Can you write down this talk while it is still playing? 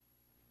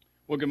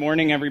Well, good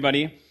morning,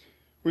 everybody.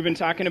 We've been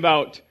talking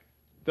about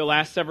the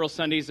last several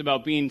Sundays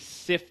about being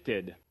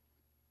sifted.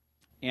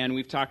 And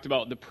we've talked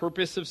about the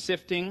purpose of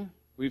sifting.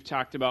 We've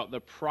talked about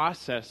the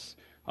process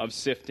of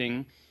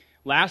sifting.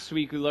 Last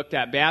week, we looked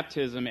at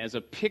baptism as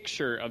a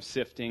picture of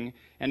sifting.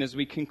 And as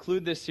we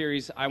conclude this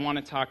series, I want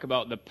to talk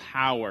about the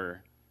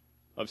power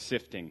of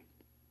sifting.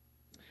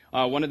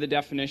 One of the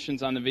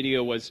definitions on the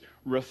video was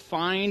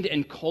refined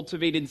and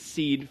cultivated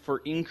seed for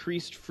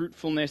increased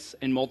fruitfulness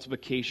and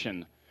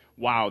multiplication.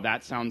 Wow,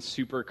 that sounds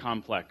super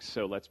complex,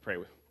 so let's pray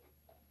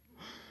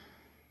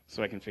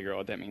so I can figure out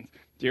what that means.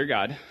 Dear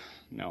God,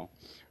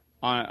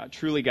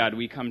 truly God,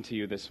 we come to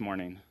you this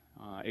morning,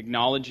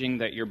 acknowledging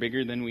that you're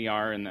bigger than we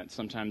are and that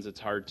sometimes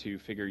it's hard to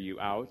figure you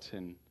out.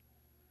 And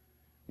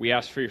we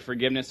ask for your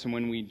forgiveness, and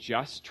when we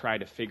just try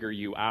to figure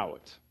you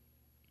out,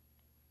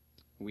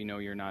 we know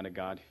you're not a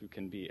God who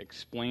can be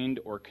explained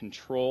or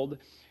controlled,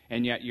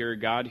 and yet you're a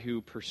God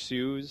who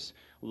pursues,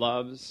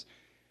 loves,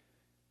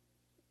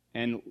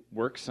 and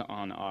works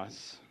on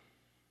us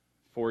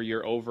for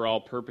your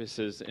overall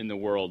purposes in the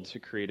world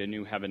to create a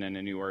new heaven and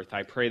a new earth.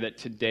 I pray that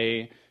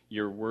today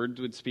your words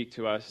would speak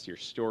to us, your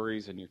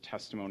stories and your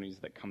testimonies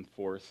that come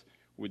forth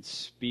would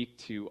speak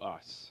to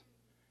us,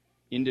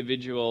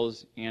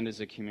 individuals and as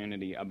a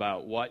community,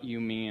 about what you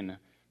mean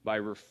by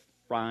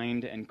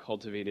refined and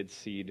cultivated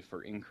seed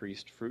for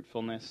increased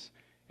fruitfulness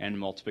and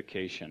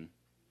multiplication.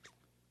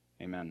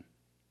 Amen.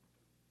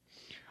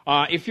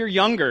 If you're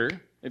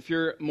younger, if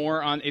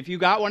you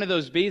got one of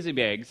those Bezi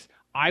bags,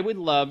 I would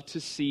love to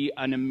see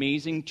an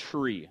amazing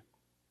tree.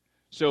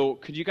 So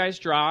could you guys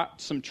draw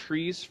some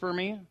trees for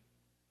me?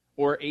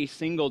 Or a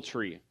single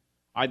tree?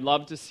 I'd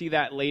love to see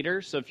that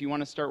later. So if you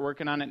want to start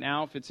working on it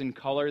now, if it's in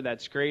color,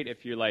 that's great.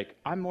 If you're like,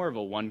 I'm more of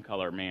a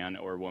one-color man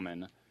or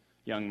woman,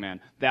 young man,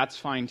 that's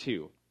fine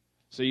too.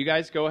 So you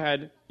guys go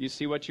ahead, you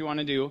see what you want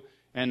to do,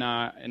 and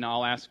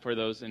I'll ask for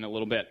those in a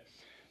little bit.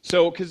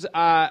 So, because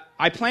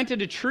I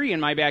planted a tree in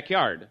my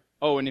backyard.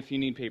 Oh, and if you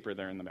need paper,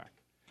 they're in the back.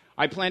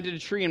 I planted a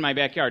tree in my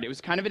backyard. It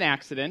was kind of an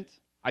accident.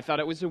 I thought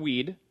it was a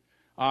weed.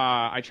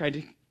 I tried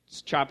to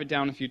chop it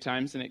down a few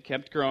times, and it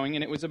kept growing,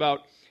 and it was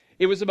about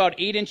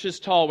 8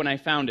 inches tall when I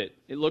found it.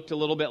 It looked a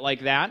little bit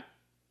like that.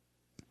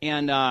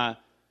 And I'm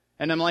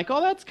like, oh,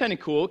 that's kind of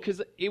cool,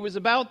 because it was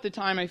about the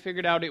time I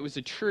figured out it was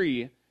a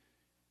tree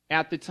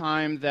at the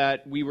time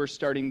that we were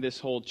starting this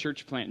whole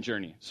church plant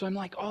journey. So I'm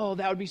like, oh,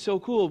 that would be so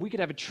cool. We could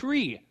have a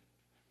tree.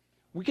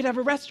 We could have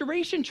a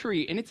restoration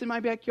tree, and it's in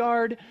my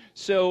backyard.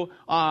 So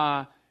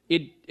and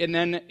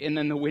then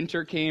the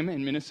winter came,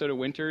 in Minnesota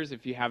winters.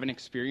 If you haven't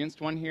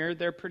experienced one here,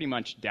 they're pretty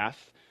much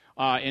death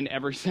in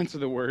every sense of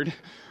the word.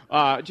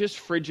 Just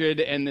frigid,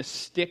 and the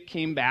stick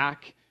came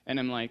back, and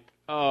I'm like,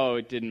 oh,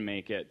 it didn't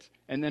make it.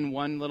 And then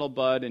one little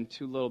bud and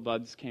two little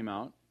buds came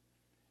out,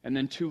 and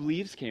then two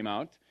leaves came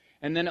out,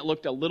 and then it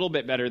looked a little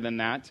bit better than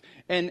that.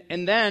 And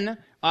then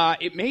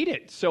it made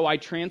it. So I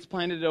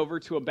transplanted it over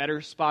to a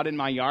better spot in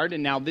my yard,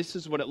 and now this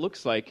is what it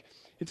looks like.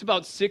 It's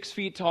about 6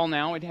 feet tall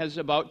now. It has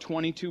about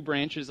 22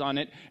 branches on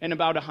it and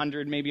about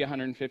 100, maybe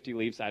 150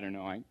 leaves. I don't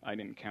know. I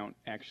didn't count,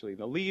 actually,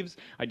 the leaves.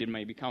 I did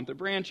maybe count the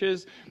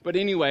branches. But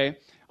anyway,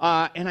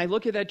 and I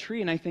look at that tree,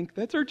 and I think,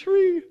 that's our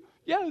tree.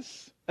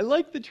 Yes, I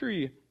like the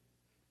tree.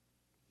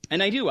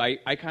 And I do. I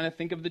kind of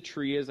think of the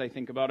tree as I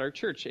think about our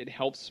church. It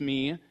helps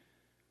me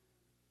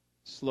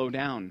slow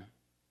down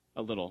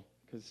a little,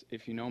 because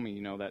if you know me,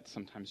 you know that's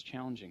sometimes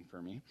challenging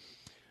for me.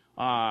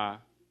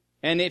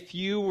 And if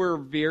you were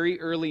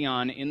very early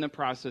on in the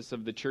process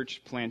of the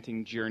church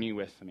planting journey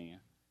with me,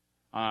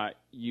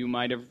 you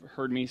might have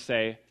heard me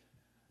say,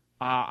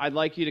 I'd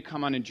like you to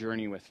come on a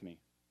journey with me.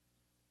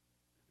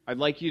 I'd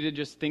like you to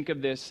just think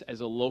of this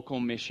as a local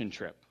mission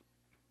trip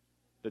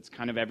that's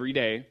kind of every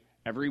day,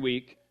 every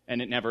week,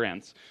 and it never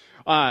ends.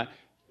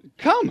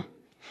 Come!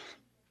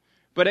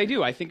 But I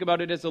do. I think about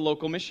it as a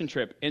local mission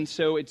trip. And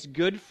so it's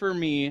good for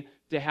me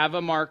to have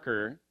a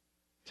marker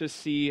to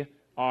see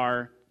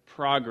our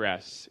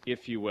progress,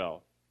 if you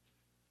will.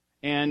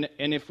 And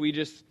if we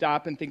just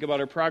stop and think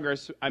about our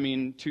progress,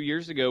 2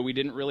 years ago, we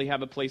didn't really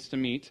have a place to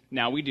meet.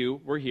 Now we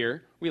do. We're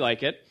here. We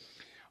like it.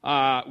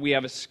 We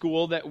have a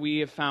school that we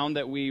have found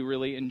that we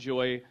really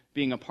enjoy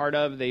being a part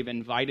of. They've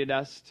invited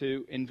us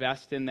to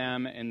invest in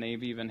them, and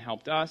they've even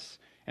helped us.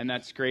 And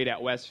that's great at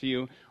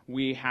Westview.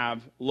 We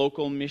have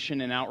local mission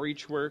and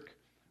outreach work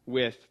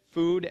with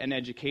food and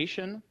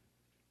education,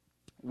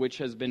 which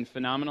has been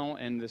phenomenal.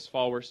 And this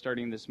fall, we're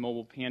starting this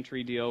mobile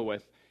pantry deal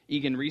with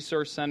Egan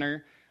Resource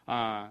Center,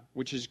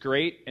 which is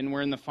great. And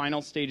we're in the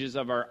final stages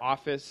of our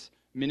office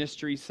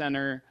ministry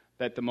center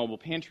that the mobile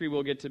pantry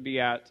will get to be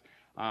at.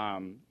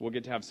 We'll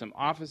get to have some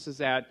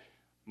offices at.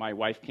 My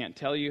wife can't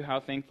tell you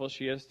how thankful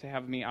she is to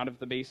have me out of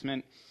the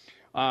basement.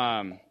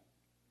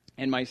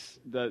 And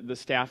the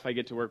staff I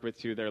get to work with,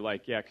 too, they're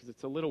like, yeah, because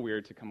it's a little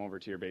weird to come over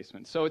to your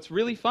basement. So it's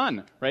really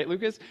fun, right,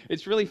 Lucas?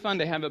 It's really fun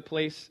to have a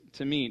place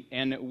to meet.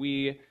 And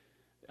we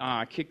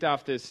kicked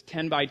off this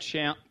 10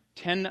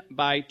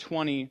 by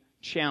 20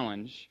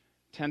 challenge,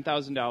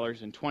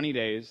 $10,000 in 20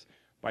 days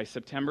by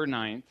September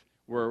 9th.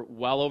 We're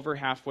well over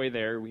halfway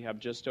there. We have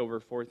just over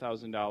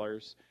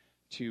 $4,000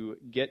 to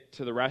get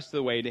to the rest of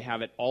the way, to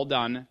have it all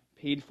done,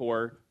 paid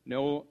for,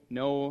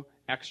 no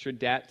extra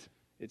debt.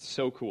 It's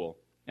so cool.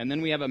 And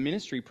then we have a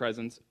ministry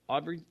presence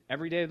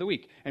every day of the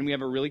week. And we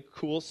have a really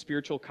cool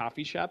spiritual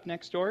coffee shop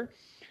next door.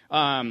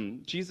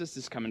 Jesus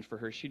is coming for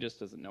her. She just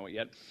doesn't know it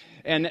yet.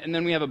 And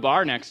then we have a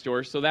bar next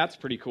door, so that's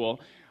pretty cool.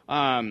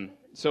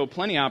 So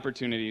plenty of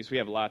opportunities. We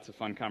have lots of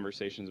fun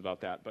conversations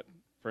about that, but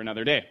for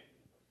another day.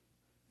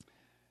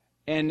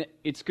 And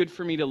it's good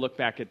for me to look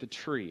back at the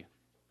tree.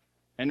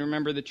 And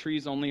remember, the tree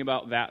is only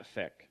about that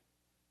thick.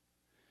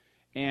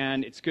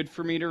 And it's good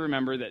for me to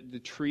remember that the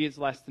tree is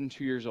less than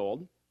 2 years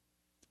old,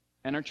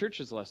 and our church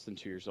is less than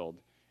 2 years old.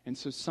 And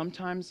so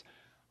sometimes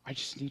I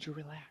just need to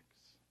relax.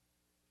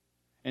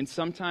 And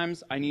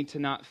sometimes I need to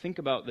not think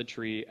about the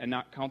tree and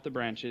not count the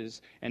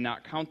branches and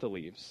not count the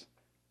leaves.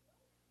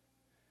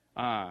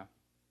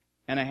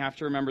 And I have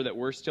to remember that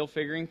we're still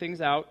figuring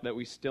things out, that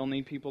we still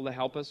need people to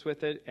help us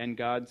with it, and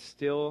God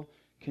still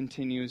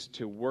continues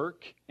to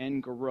work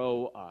and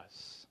grow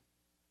us.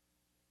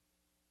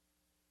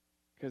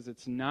 Because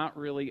it's not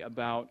really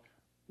about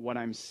what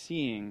I'm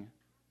seeing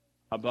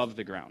above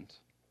the ground.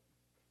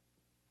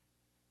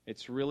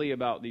 It's really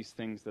about these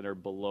things that are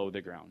below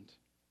the ground.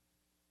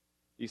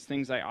 These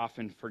things I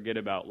often forget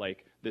about,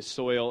 like the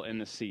soil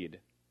and the seed.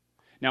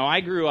 Now,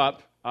 I grew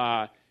up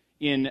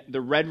in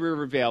the Red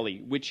River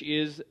Valley, which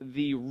is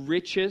the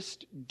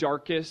richest,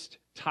 darkest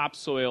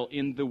topsoil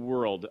in the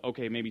world.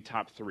 Okay, maybe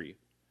top 3.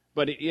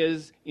 But it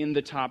is in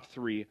the top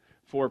 3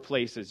 for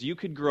places. You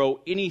could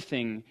grow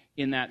anything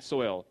in that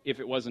soil if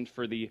it wasn't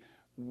for the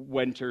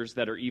winters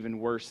that are even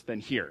worse than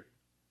here.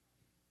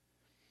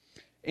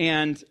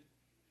 And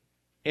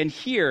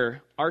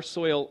here, our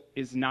soil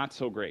is not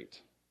so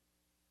great.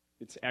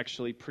 It's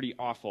actually pretty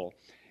awful.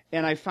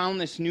 And I found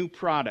this new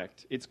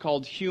product. It's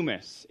called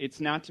humus.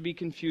 It's not to be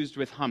confused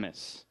with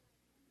hummus.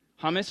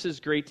 Hummus is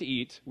great to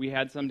eat. We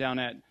had some down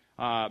at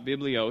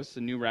Biblios,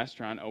 a new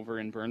restaurant over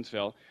in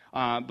Burnsville.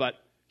 But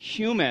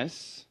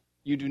humus,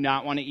 you do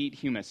not want to eat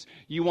humus.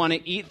 You want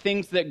to eat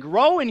things that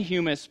grow in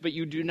humus, but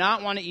you do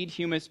not want to eat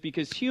humus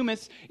because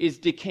humus is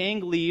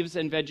decaying leaves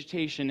and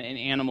vegetation and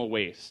animal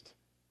waste.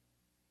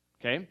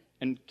 Okay?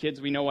 And kids,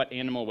 we know what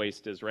animal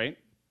waste is, right?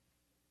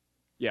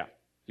 Yeah.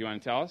 You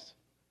want to tell us?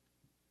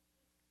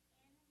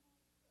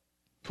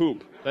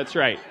 Poop. That's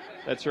right.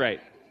 That's right.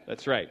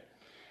 That's right.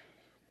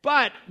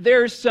 But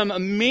there's some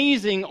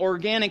amazing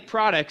organic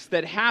products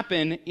that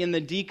happen in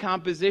the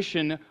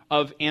decomposition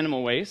of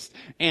animal waste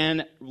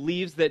and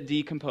leaves that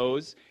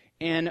decompose.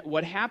 And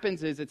what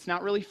happens is it's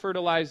not really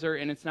fertilizer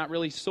and it's not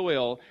really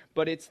soil,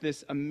 but it's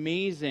this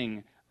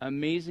amazingly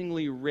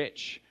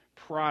rich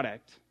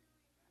product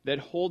that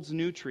holds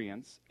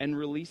nutrients and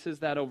releases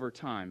that over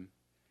time.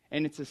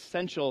 And it's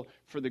essential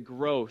for the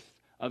growth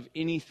of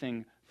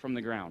anything from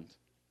the ground.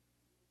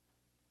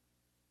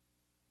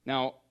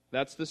 Now,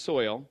 that's the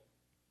soil,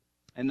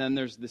 and then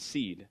there's the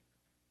seed.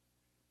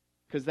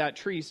 Because that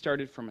tree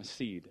started from a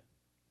seed.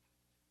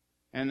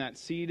 And that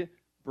seed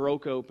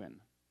broke open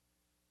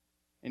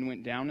and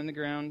went down in the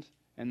ground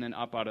and then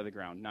up out of the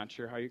ground. Not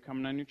sure how you're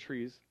coming on your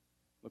trees.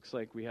 Looks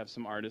like we have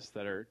some artists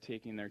that are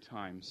taking their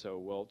time, so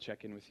we'll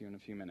check in with you in a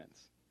few minutes.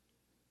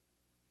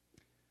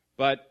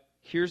 But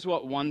here's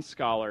what one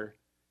scholar,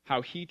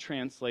 how he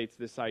translates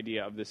this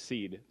idea of the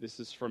seed. This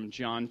is from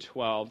John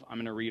 12. I'm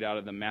going to read out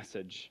of the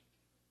Message.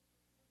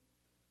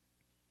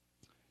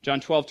 John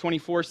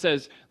 12:24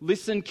 says,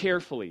 "Listen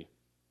carefully.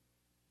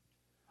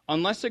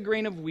 Unless a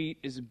grain of wheat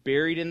is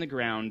buried in the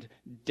ground,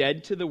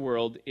 dead to the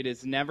world, it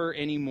is never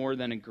any more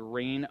than a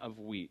grain of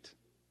wheat.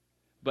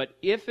 But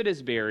if it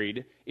is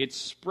buried, it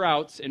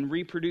sprouts and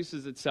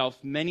reproduces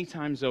itself many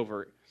times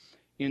over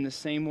in the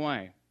same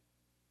way.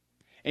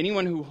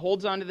 Anyone who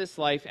holds on to this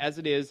life as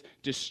it is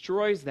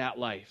destroys that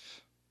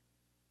life.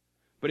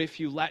 But if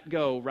you let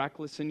go,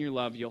 reckless in your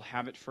love, you'll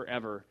have it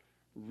forever,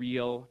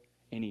 real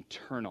and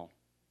eternal."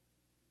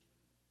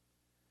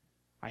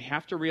 I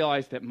have to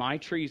realize that my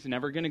tree is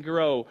never going to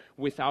grow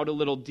without a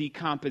little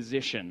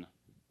decomposition,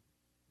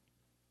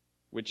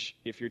 which,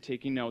 if you're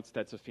taking notes,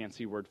 that's a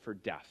fancy word for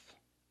death.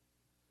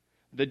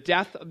 The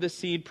death of the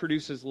seed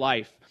produces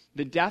life.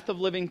 The death of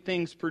living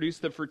things produce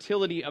the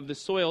fertility of the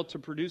soil to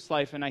produce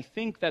life, and I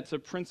think that's a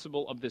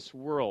principle of this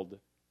world,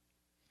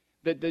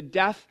 that the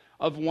death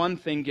of one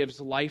thing gives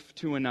life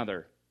to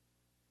another.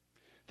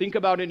 Think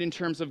about it in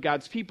terms of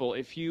God's people.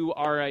 If you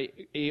are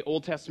a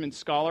Old Testament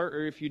scholar,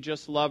 or if you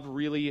just love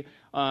really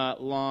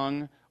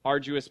long,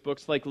 arduous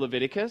books like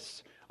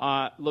Leviticus,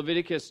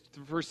 Leviticus,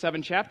 the first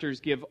 7 chapters,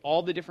 give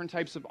all the different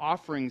types of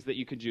offerings that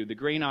you could do, the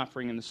grain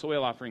offering and the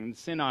soil offering and the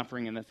sin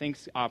offering and the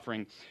thanks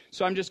offering.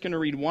 So I'm just going to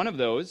read one of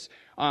those,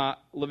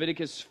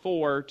 Leviticus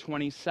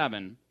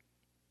 4:27.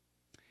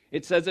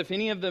 It says, if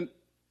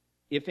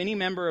any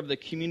member of the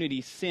community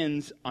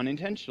sins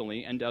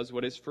unintentionally and does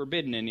what is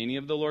forbidden in any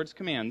of the Lord's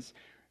commands,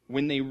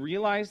 when they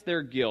realize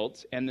their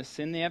guilt and the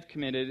sin they have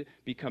committed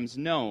becomes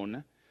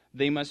known,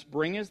 they must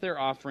bring as their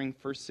offering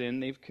for sin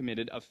they've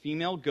committed a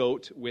female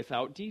goat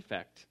without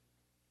defect.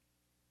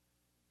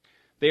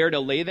 They are to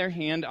lay their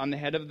hand on the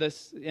head of the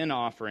sin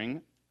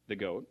offering, the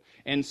goat,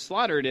 and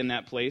slaughter it in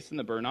that place in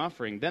the burnt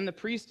offering. Then the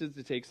priest is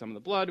to take some of the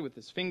blood with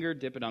his finger,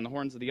 dip it on the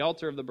horns of the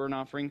altar of the burnt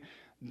offering.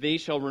 They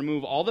shall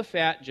remove all the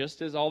fat,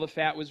 just as all the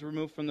fat was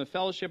removed from the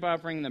fellowship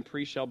offering. And the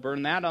priest shall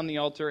burn that on the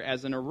altar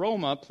as an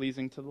aroma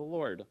pleasing to the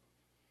Lord.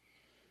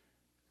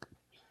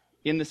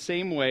 In the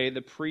same way,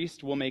 the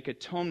priest will make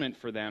atonement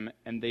for them,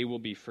 and they will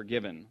be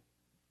forgiven.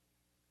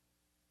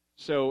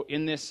 So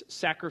in this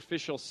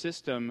sacrificial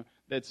system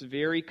that's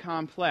very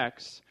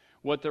complex,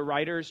 what the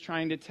writer is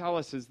trying to tell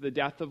us is the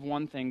death of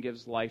one thing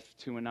gives life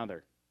to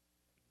another.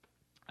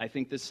 I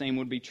think the same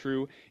would be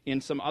true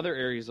in some other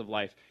areas of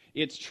life.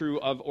 It's true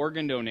of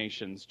organ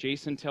donations.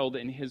 Jason told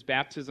in his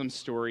baptism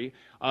story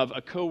of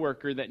a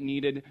coworker that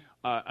needed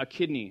a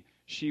kidney.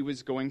 She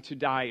was going to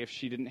die if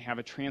she didn't have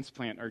a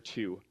transplant or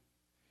two.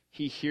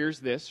 He hears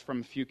this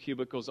from a few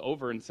cubicles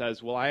over and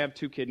says, well, I have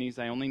 2 kidneys.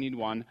 I only need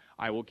one.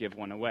 I will give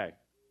one away.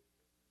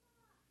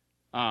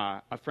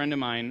 A friend of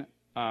mine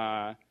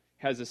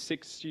has a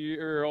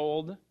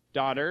 6-year-old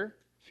daughter,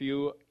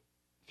 few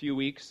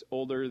weeks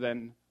older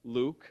than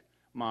Luke,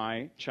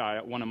 my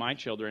child, one of my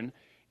children,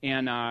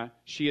 and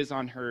she is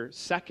on her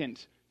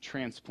 2nd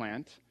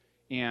transplant,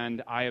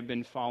 and I have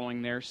been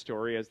following their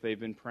story as they've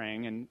been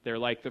praying, and they're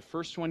like, the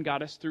first one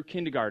got us through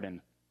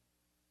kindergarten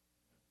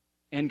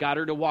and got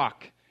her to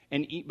walk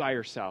and eat by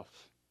herself,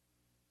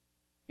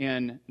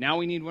 and now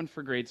we need one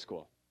for grade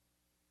school.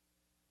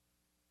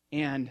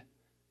 And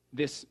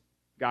this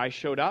guy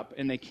showed up,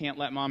 and they can't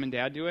let mom and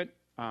dad do it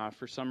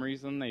for some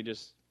reason.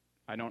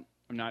 I'm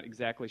not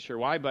exactly sure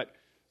why, but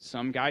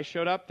some guy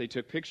showed up. They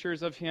took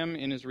pictures of him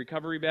in his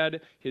recovery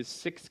bed. His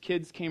 6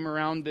 kids came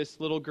around this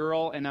little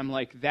girl, and I'm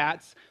like,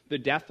 that's the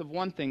death of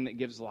one thing that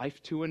gives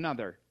life to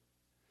another.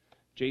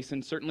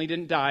 Jason certainly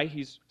didn't die.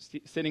 He's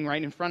sitting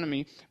right in front of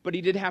me, but he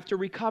did have to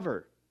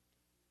recover.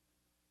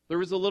 There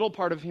was a little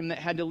part of him that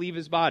had to leave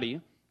his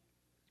body.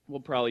 We'll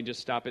probably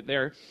just stop it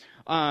there.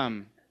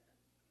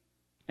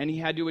 And he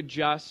had to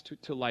adjust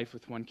to life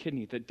with one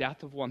kidney. The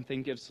death of one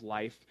thing gives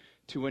life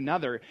to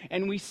another.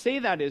 And we say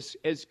that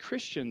as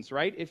Christians,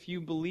 right? If you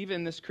believe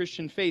in this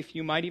Christian faith,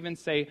 you might even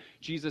say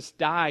Jesus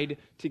died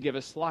to give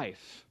us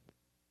life,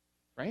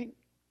 right?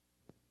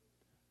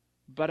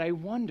 But I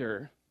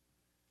wonder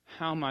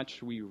how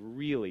much we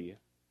really,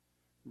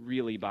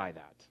 really buy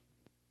that,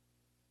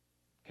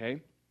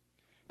 okay?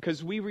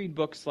 Because we read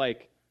books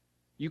like,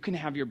 You Can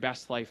Have Your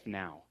Best Life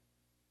Now.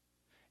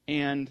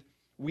 And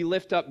we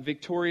lift up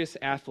victorious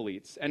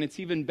athletes, and it's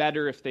even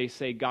better if they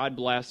say, God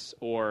bless,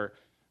 or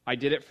I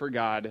did it for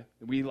God.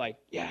 We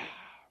yeah.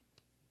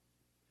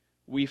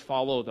 We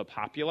follow the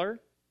popular,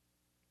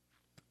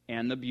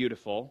 and the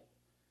beautiful,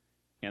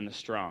 and the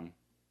strong.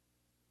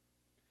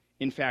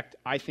 In fact,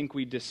 I think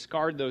we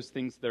discard those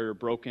things that are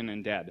broken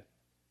and dead.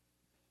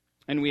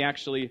 And we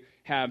actually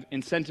have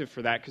incentive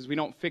for that, because we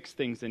don't fix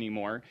things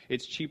anymore.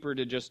 It's cheaper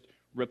to just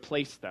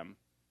replace them.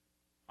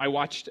 I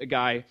watched a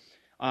guy...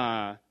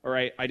 I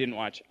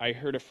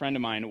heard a friend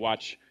of mine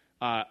watch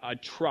a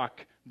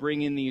truck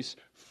bring in these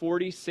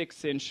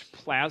 46-inch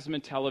plasma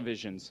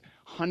televisions,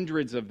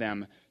 hundreds of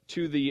them,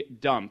 to the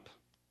dump.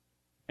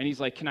 And he's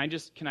like, can I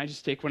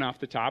just take one off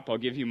the top? I'll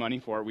give you money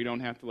for it. We don't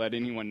have to let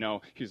anyone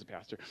know. He's a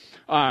pastor.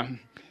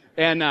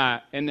 And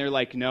they're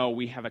like, no,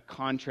 we have a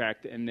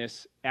contract, and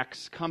this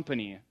X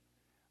company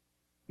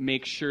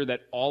makes sure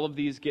that all of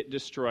these get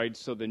destroyed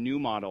so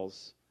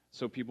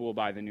people will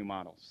buy the new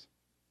models.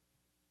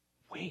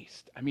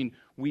 Waste. I mean,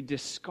 we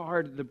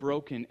discard the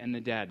broken and the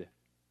dead.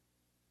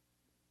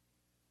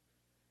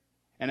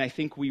 And I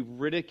think we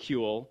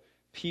ridicule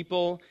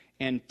people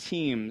and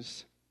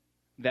teams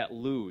that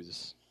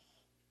lose.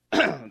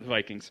 The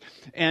Vikings.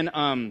 And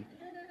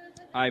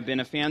I've been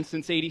a fan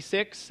since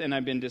 '86, and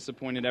I've been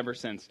disappointed ever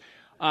since.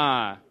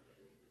 But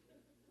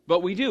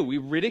we do. We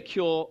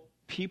ridicule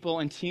people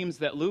and teams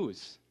that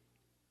lose.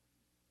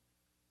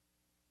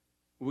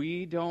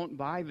 We don't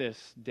buy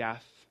this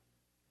death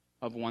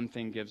of one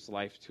thing gives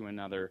life to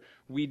another.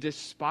 We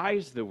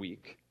despise the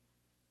weak.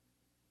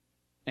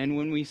 And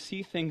when we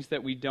see things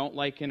that we don't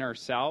like in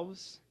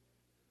ourselves,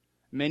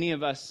 many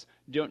of us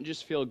don't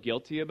just feel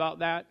guilty about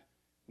that,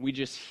 we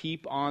just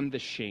heap on the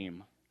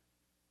shame.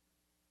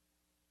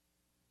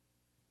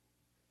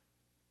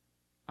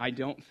 I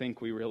don't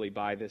think we really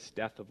buy this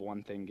death of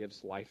one thing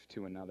gives life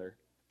to another.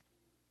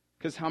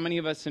 Because how many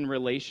of us in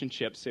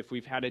relationships, if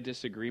we've had a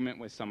disagreement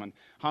with someone,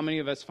 how many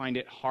of us find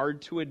it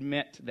hard to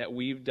admit that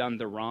we've done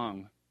the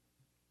wrong?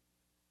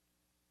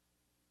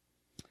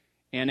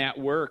 And at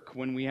work,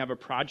 when we have a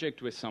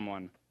project with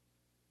someone,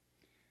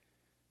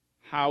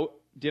 how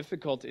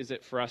difficult is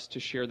it for us to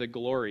share the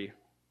glory?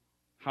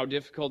 How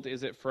difficult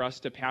is it for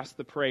us to pass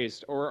the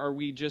praise? Or are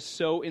we just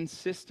so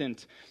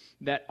insistent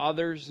that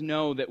others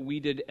know that we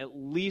did at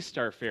least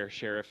our fair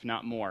share, if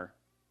not more?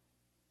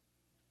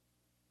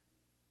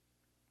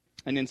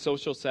 And in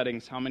social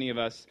settings, how many of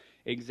us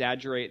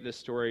exaggerate the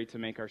story to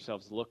make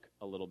ourselves look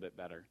a little bit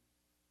better?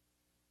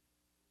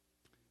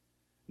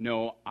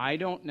 No, I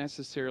don't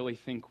necessarily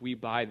think we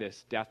buy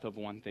this death of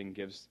one thing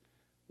gives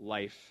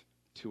life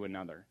to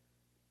another.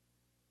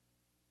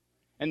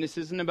 And this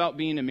isn't about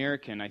being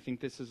American. I think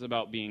this is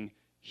about being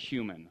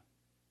human.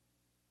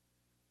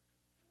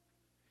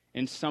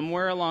 And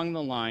somewhere along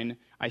the line,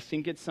 I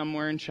think it's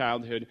somewhere in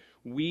childhood,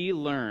 we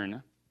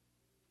learn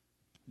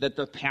that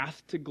the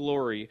path to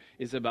glory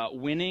is about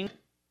winning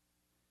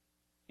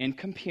and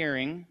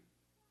comparing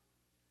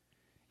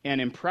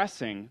and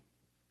impressing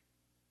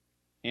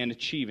and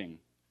achieving.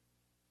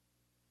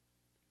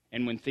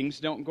 And when things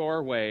don't go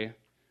our way,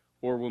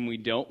 or when we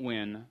don't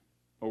win,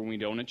 or when we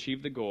don't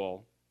achieve the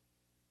goal,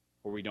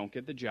 or we don't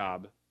get the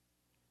job,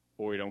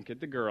 or we don't get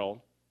the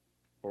girl,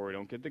 or we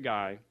don't get the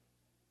guy,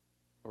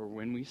 or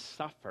when we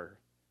suffer,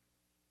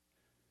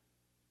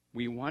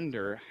 we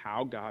wonder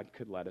how God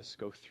could let us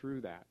go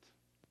through that.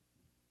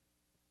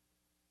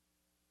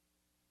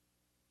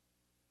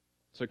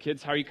 So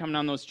kids, how are you coming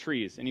on those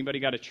trees? Anybody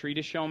got a tree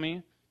to show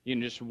me? You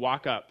can just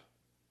walk up.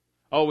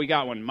 Oh, we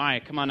got one.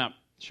 Maya, come on up.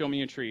 Show me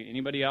your tree.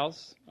 Anybody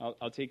else?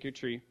 I'll take your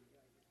tree.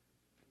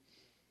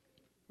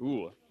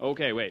 Ooh,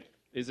 okay, wait.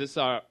 Is this,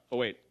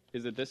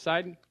 is it this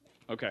side?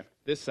 Okay,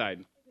 this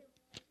side.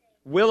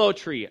 Willow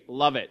tree.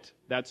 Love it.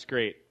 That's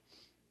great.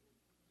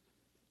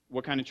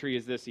 What kind of tree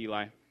is this,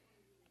 Eli?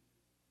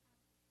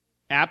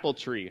 Apple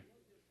tree.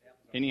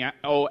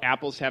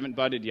 Apples haven't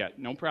budded yet.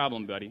 No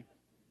problem, buddy.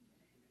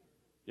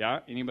 Yeah,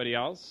 anybody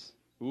else?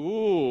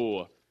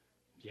 Ooh,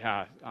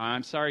 yeah,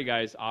 I'm sorry,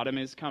 guys. Autumn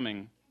is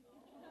coming.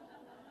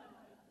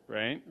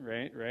 Right.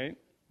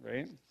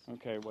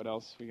 Okay, what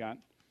else we got?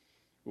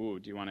 Ooh,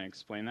 do you want to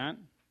explain that?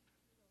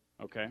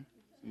 Okay,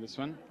 this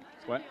one?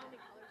 What?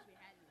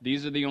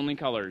 These are the only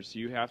colors.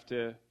 You have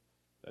to,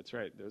 that's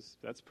right.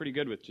 That's pretty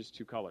good with just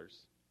two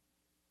colors.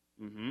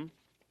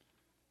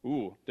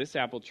 Ooh, this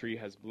apple tree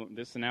has bloomed.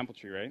 This is an apple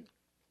tree, right?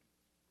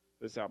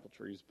 This apple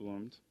tree's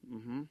bloomed.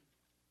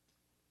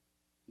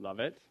 Love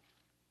it.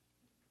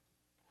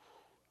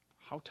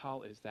 How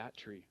tall is that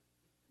tree?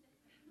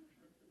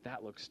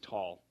 That looks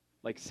tall.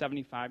 Like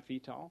 75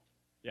 feet tall?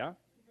 Yeah?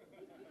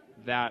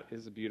 That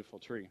is a beautiful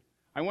tree.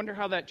 I wonder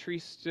how that tree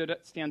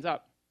stands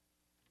up.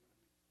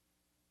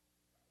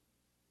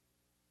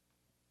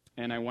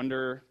 And I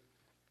wonder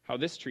how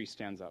this tree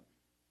stands up.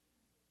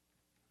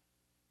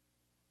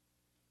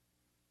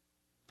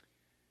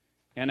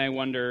 And I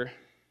wonder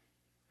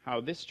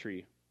how this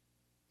tree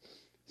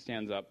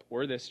stands up,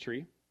 or this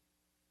tree.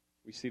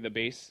 We see the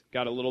base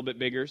got a little bit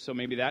bigger, so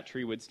maybe that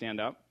tree would stand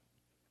up.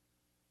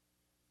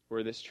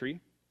 Or this tree.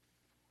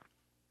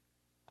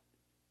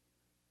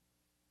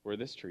 Or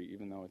this tree,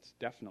 even though it's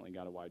definitely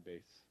got a wide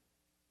base.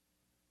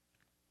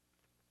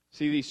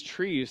 See, these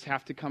trees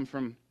have to come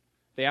from,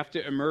 they have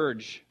to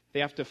emerge. They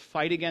have to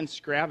fight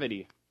against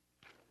gravity.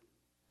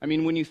 I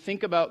mean, when you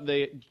think about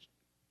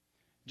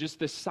just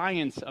the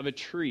science of a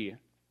tree,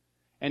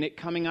 and it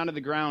coming out of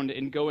the ground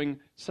and going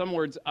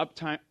sometimes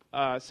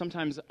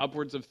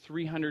upwards of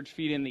 300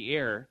 feet in the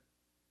air,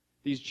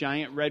 these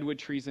giant redwood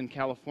trees in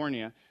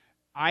California,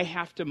 I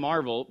have to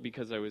marvel,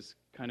 because I was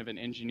kind of an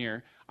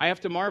engineer, I have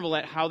to marvel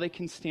at how they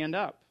can stand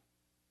up.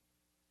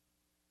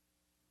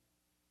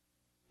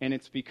 And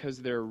it's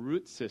because their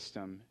root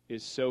system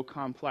is so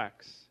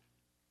complex.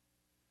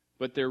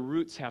 But their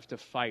roots have to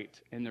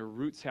fight, and their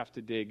roots have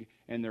to dig,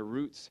 and their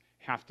roots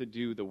have to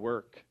do the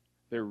work.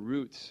 Their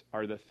roots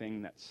are the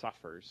thing that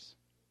suffers.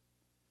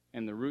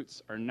 And the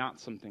roots are not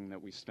something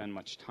that we spend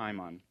much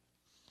time on.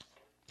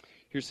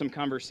 Here's some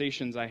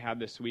conversations I had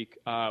this week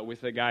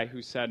with a guy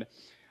who said,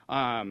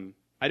 I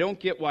don't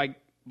get why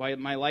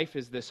my life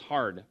is this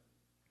hard.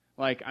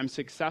 Like, I'm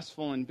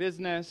successful in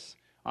business,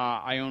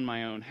 I own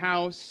my own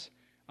house,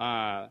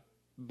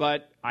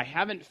 but I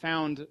haven't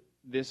found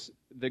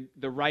the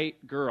right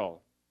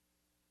girl.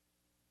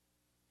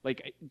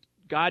 Like,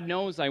 God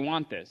knows I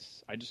want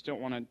this. I just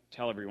don't want to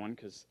tell everyone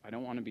because I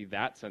don't want to be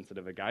that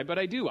sensitive a guy, but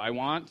I do. I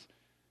want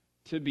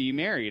to be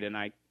married, and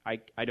I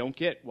don't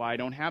get why I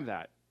don't have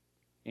that.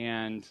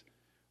 And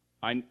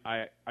I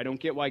don't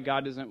get why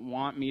God doesn't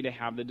want me to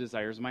have the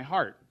desires of my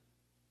heart.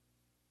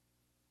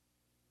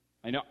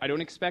 I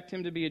don't expect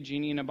him to be a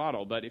genie in a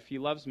bottle, but if he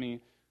loves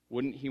me,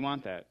 wouldn't he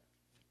want that?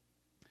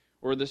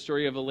 Or the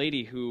story of a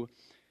lady who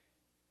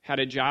had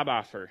a job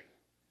offer,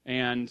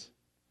 and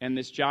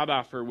this job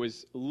offer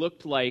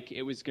looked like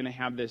it was going to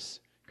have this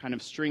kind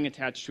of string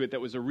attached to it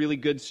that was a really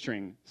good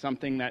string,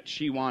 something that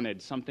she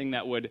wanted, something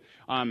that would,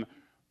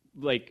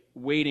 like,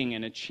 waiting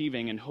and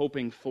achieving and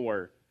hoping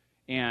for.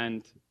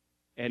 And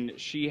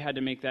she had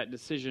to make that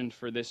decision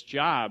for this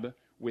job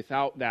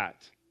without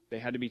that. They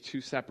had to be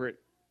two separate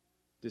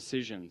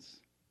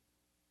decisions.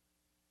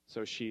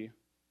 So she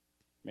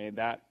made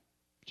that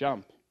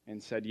jump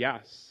and said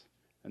yes,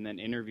 and then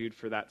interviewed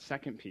for that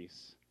second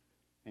piece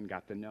and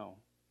got the no.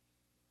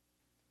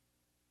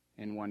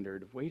 And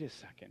wondered, wait a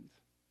second.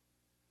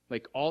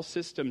 Like, all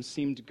systems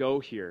seem to go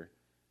here.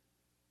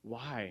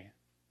 Why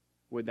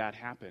would that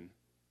happen?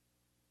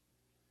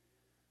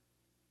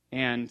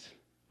 And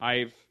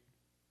I've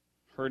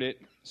heard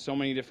it so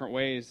many different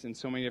ways and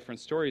so many different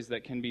stories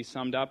that can be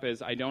summed up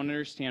as, I don't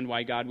understand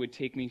why God would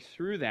take me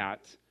through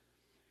that.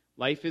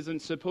 Life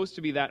isn't supposed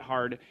to be that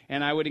hard,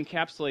 and I would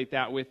encapsulate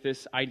that with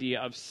this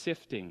idea of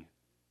sifting.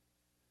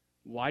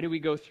 Why do we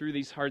go through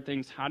these hard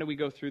things? How do we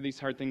go through these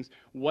hard things?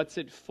 What's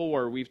it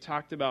for? We've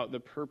talked about the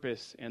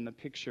purpose and the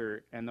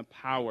picture and the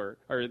power,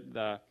 or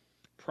the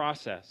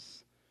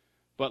process.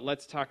 But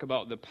let's talk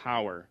about the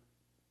power.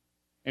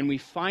 And we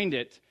find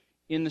it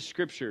in the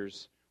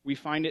Scriptures. We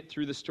find it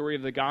through the story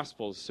of the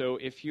Gospels. So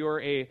if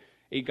you're a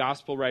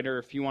gospel writer,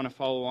 if you want to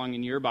follow along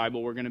in your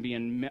Bible, we're going to be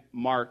in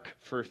Mark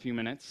for a few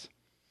minutes.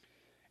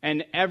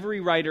 And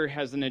every writer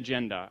has an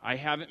agenda. I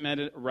haven't met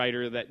a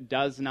writer that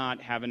does not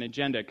have an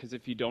agenda, because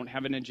if you don't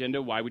have an agenda,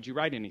 why would you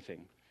write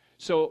anything?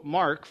 So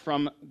Mark,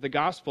 from the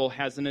Gospel,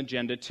 has an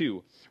agenda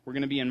too. We're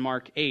going to be in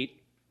Mark 8.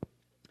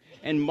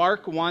 And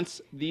Mark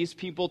wants these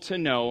people to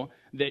know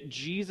that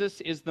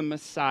Jesus is the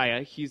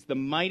Messiah. He's the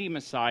mighty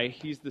Messiah.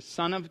 He's the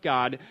Son of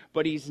God,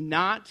 but he's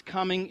not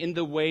coming in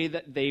the way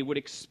that they would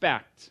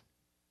expect.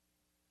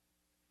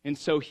 And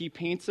so he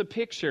paints a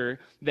picture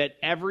that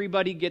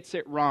everybody gets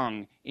it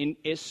wrong,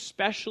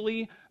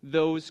 especially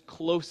those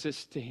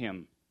closest to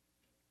him.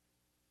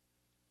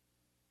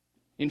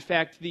 In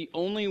fact, the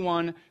only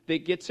one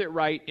that gets it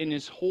right in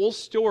his whole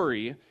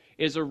story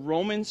is a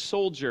Roman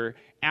soldier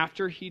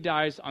after he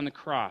dies on the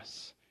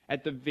cross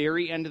at the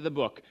very end of the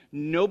book.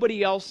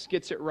 Nobody else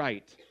gets it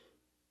right.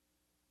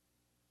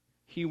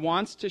 He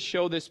wants to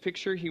show this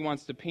picture. He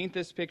wants to paint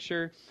this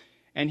picture,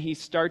 and he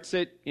starts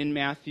it in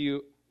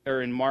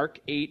Mark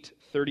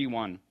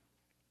 8:31.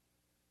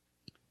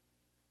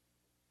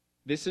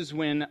 This is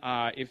when,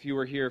 if you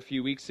were here a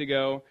few weeks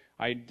ago,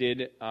 I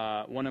did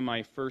one of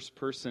my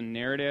first-person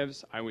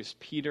narratives. I was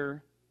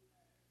Peter,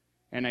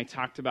 and I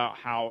talked about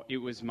how it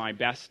was my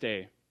best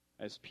day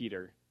as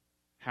Peter,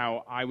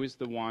 how I was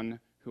the one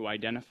who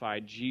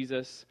identified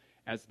Jesus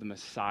as the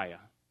Messiah.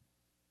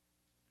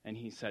 And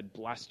he said,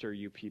 "Blessed are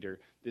you, Peter.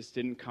 This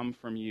didn't come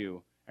from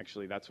you."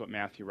 Actually, that's what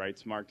Matthew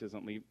writes. Mark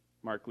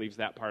leaves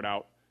that part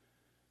out.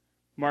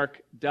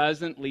 Mark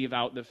doesn't leave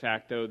out the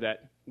fact, though,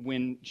 that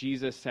when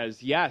Jesus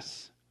says,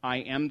 "Yes, I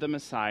am the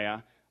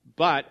Messiah,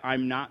 but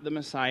I'm not the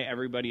Messiah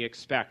everybody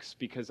expects,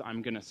 because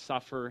I'm going to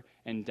suffer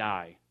and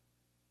die."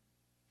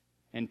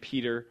 And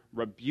Peter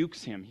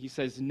rebukes him. He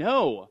says,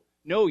 No,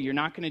 you're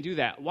not going to do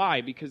that.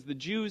 Why? Because the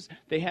Jews,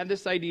 they had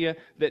this idea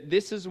that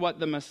this is what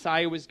the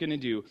Messiah was going to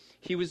do.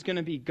 He was going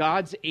to be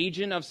God's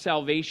agent of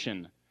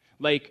salvation.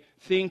 Like,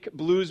 think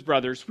Blues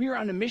Brothers. We are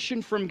on a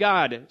mission from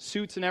God.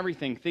 Suits and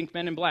everything. Think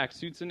Men in Black.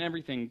 Suits and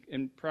everything.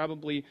 And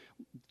probably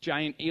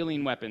giant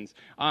alien weapons.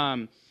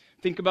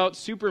 Think about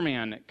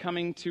Superman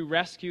coming to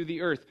rescue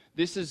the earth.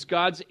 This is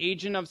God's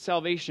agent of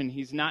salvation.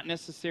 He's not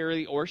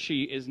necessarily, or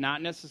she is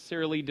not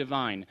necessarily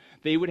divine.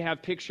 They would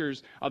have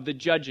pictures of the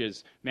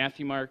judges.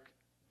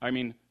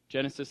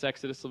 Genesis,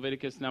 Exodus,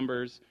 Leviticus,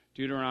 Numbers,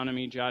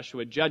 Deuteronomy,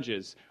 Joshua,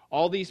 Judges.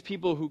 All these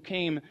people who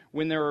came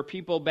when there were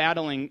people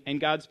battling,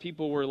 and God's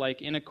people were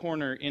like in a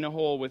corner, in a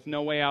hole with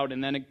no way out,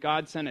 and then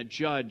God sent a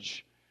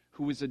judge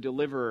who was a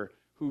deliverer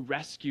who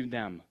rescued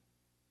them.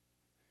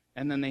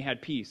 And then they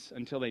had peace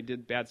until they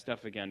did bad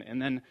stuff again.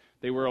 And then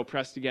they were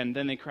oppressed again.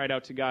 Then they cried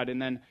out to God.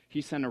 And then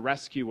he sent a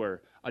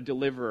rescuer, a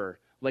deliverer,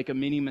 like a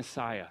mini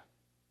Messiah.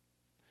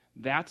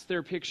 That's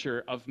their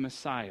picture of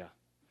Messiah.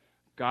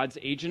 God's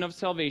agent of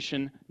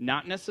salvation,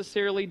 not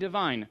necessarily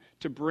divine,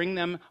 to bring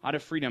them out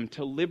of freedom,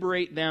 to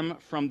liberate them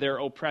from their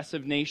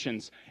oppressive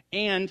nations,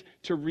 and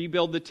to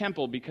rebuild the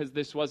temple, because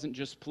this wasn't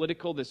just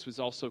political, this was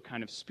also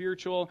kind of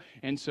spiritual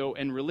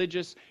and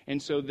religious.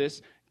 And so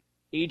this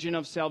agent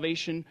of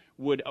salvation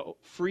would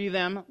free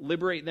them,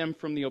 liberate them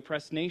from the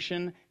oppressed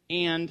nation,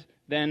 and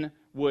then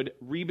would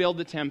rebuild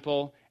the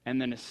temple and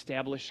then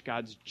establish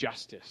God's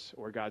justice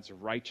or God's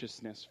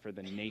righteousness for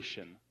the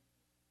nation.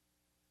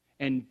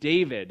 And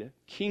David,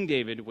 King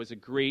David, was a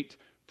great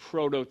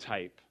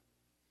prototype,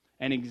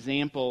 an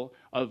example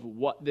of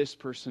what this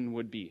person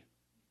would be.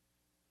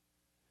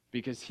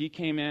 Because he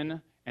came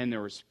in and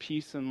there was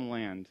peace in the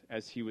land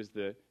as he was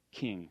the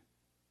king.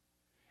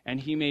 And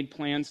he made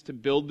plans to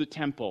build the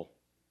temple.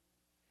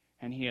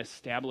 And he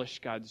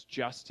established God's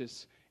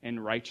justice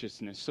and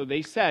righteousness. So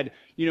they said,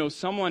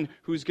 someone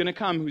who's going to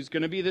come, who's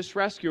going to be this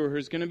rescuer,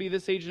 who's going to be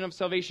this agent of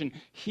salvation,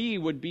 he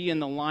would be in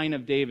the line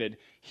of David.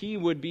 He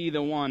would be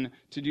the one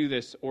to do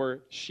this.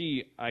 Or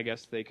she, I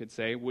guess they could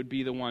say, would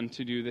be the one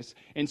to do this.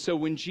 And so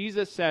when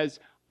Jesus says,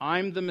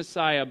 "I'm the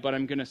Messiah, but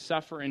I'm going to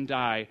suffer and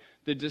die,"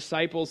 the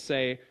disciples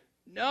say,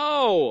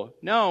 No.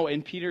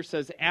 And Peter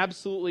says,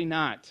 absolutely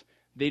not.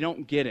 They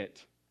don't get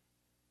it.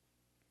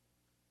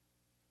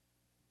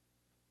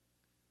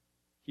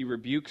 He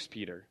rebukes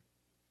Peter.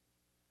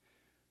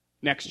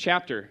 Next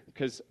chapter,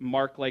 because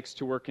Mark likes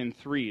to work in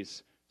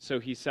threes. So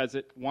he says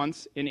it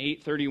once in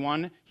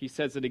 8:31. He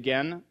says it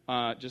again,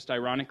 just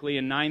ironically,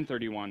 in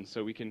 9:31.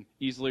 So we can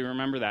easily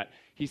remember that.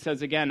 He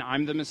says again,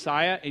 "I'm the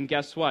Messiah, and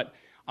guess what?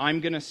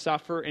 I'm going to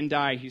suffer and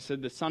die." He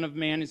said, "The Son of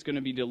Man is going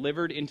to be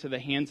delivered into the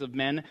hands of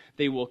men.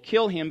 They will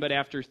kill him, but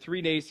after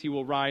 3 days he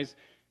will rise."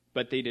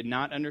 But they did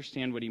not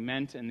understand what he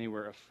meant, and they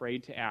were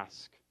afraid to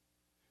ask.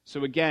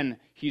 So again,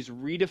 he's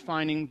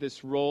redefining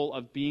this role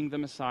of being the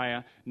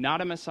Messiah, not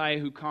a Messiah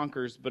who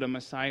conquers, but a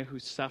Messiah who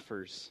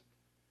suffers.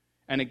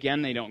 And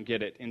again, they don't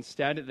get it.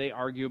 Instead, they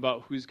argue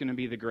about who's going to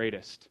be the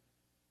greatest.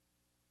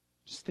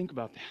 Just think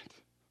about that.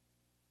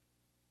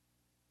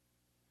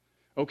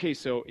 Okay,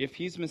 so if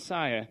he's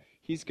Messiah,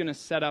 he's going to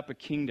set up a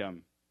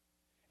kingdom.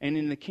 And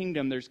in the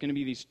kingdom, there's going to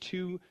be these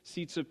two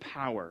seats of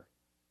power.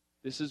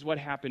 This is what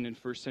happened in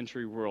first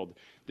century world.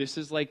 This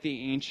is like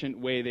the ancient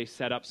way they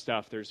set up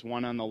stuff. There's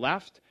one on the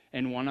left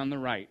and one on the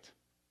right.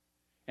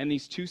 And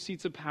these two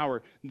seats of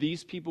power,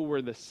 these people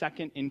were the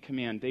second in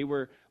command. They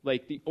were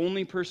like the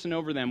only person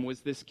over them was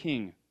this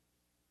king.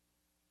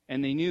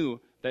 And they knew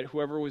that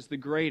whoever was the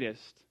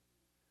greatest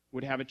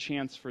would have a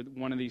chance for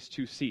one of these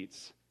two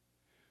seats.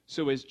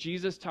 So as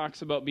Jesus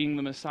talks about being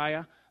the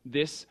Messiah,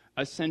 this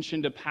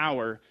ascension to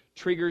power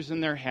triggers in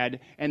their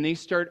head, and they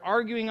start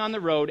arguing on the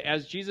road.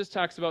 As Jesus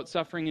talks about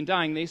suffering and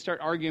dying, they start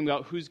arguing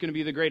about who's going to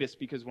be the greatest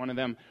because one of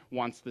them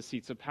wants the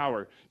seats of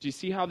power. Do you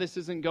see how this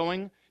isn't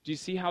going? Do you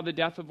see how the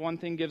death of one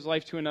thing gives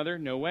life to another?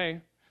 No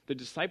way. The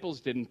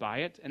disciples didn't buy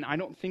it, and I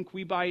don't think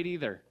we buy it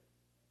either.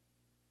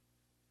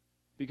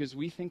 Because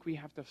we think we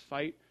have to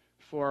fight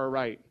for our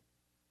right.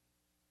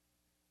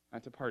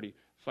 Not to party.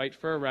 Fight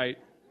for our right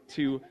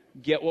to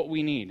get what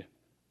we need.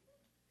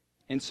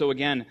 And so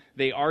again,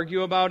 they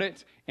argue about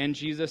it, and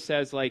Jesus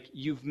says, like,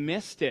 you've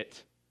missed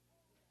it.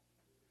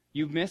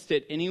 You've missed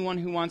it. Anyone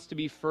who wants to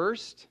be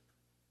first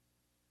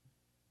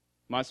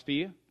must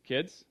be,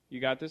 kids, you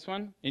got this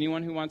one?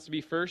 Anyone who wants to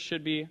be first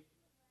should be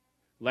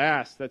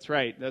last. That's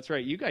right. That's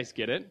right. You guys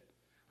get it.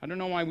 I don't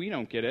know why we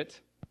don't get it.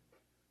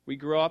 We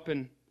grow up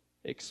and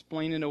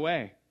explain it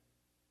away.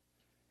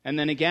 And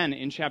then again,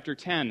 in chapter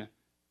 10,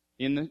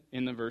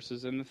 in the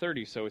verses in the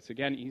 30. So it's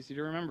again easy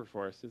to remember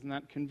for us. Isn't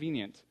that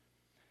convenient?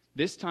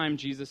 This time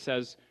Jesus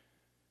says,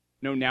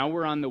 no, now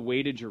we're on the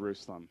way to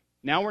Jerusalem.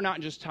 Now we're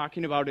not just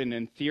talking about it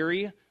in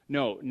theory.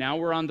 No, now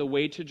we're on the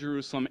way to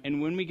Jerusalem.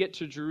 And when we get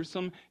to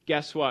Jerusalem,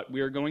 guess what?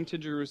 We are going to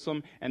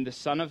Jerusalem, and the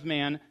Son of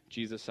Man,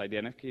 Jesus'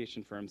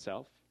 identification for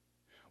himself,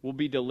 will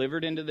be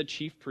delivered into the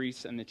chief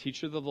priests and the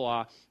teachers of the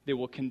law. They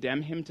will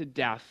condemn him to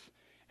death,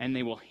 and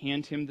they will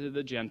hand him to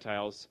the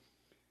Gentiles,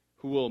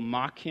 who will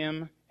mock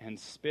him and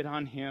spit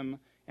on him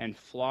and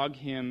flog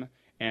him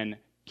and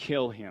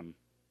kill him.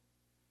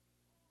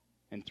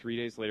 And 3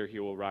 days later he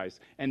will rise.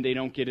 And they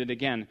don't get it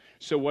again.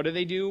 So what do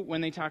they do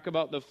when they talk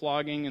about the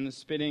flogging and the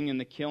spitting and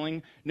the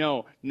killing?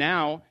 No,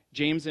 now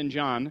James and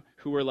John,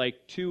 who were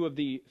like two of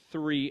the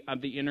three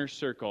of the inner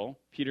circle,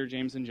 Peter,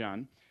 James, and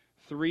John,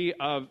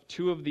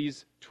 two of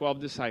these 12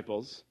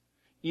 disciples,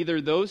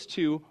 either those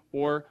two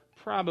or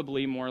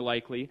probably more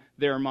likely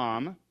their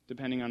mom,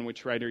 depending on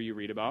which writer you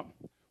read about,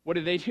 what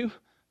do?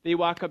 They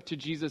walk up to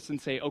Jesus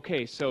and say,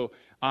 okay, so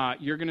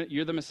you're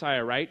the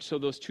Messiah, right? So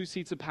those two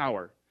seats of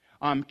power.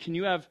 Can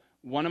you have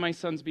one of my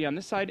sons be on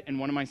this side and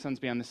one of my sons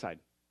be on this side?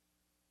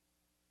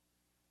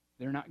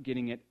 They're not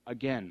getting it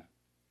again.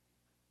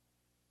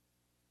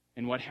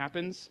 And what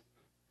happens?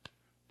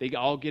 They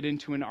all get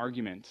into an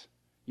argument.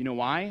 You know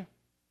why? I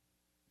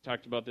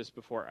talked about this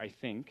before, I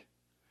think.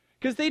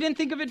 Because they didn't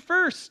think of it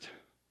first.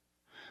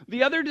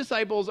 The other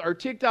disciples are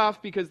ticked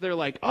off because they're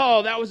like,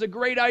 oh, that was a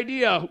great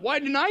idea. Why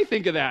didn't I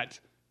think of that?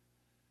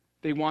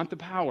 They want the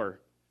power.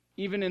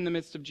 Even in the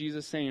midst of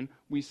Jesus saying,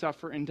 we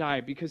suffer and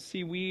die. Because,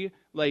 see, we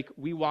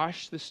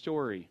wash the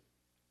story.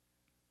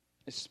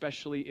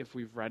 Especially if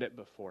we've read it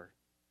before.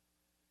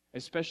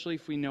 Especially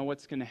if we know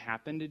what's going to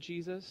happen to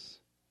Jesus.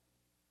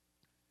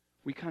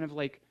 We kind of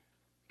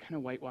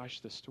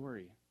whitewash the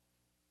story.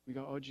 We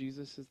go, oh,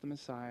 Jesus is the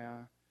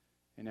Messiah.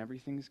 And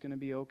everything's going to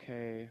be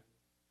okay.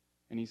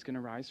 And he's going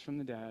to rise from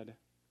the dead.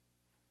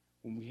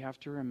 When we have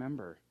to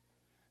remember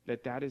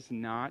that is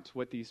not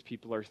what these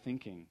people are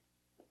thinking.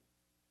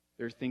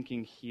 They're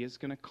thinking he is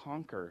going to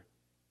conquer.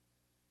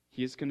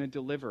 He is going to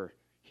deliver.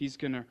 He's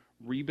going to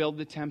rebuild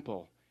the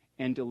temple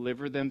and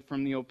deliver them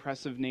from the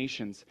oppressive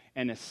nations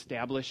and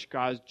establish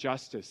God's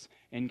justice.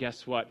 And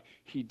guess what?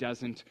 He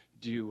doesn't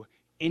do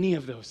any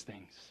of those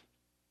things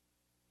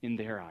in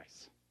their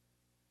eyes.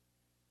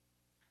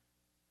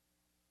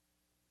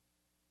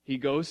 He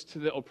goes to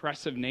the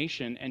oppressive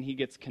nation and he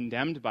gets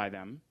condemned by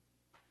them.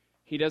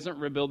 He doesn't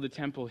rebuild the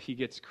temple, he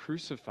gets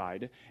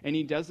crucified. And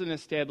he doesn't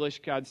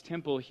establish God's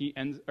temple,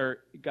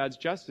 God's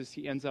justice,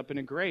 he ends up in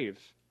a grave.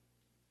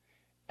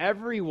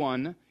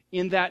 Everyone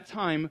in that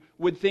time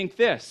would think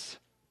this: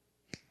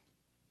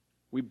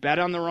 we bet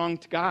on the wrong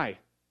guy.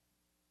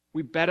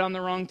 We bet on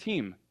the wrong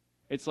team.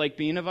 It's like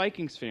being a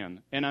Vikings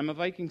fan, and I'm a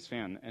Vikings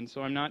fan, and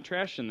so I'm not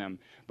trashing them.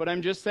 But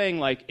I'm just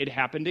saying, it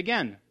happened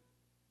again.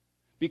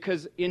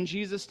 Because in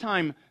Jesus'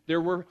 time,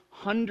 there were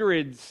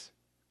hundreds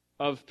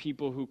of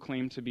people who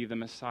claimed to be the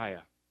Messiah.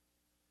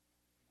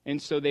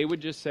 And so they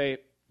would just say,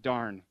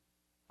 darn,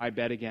 I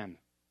bet again.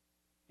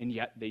 And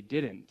yet they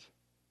didn't.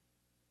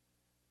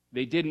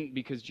 They didn't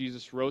because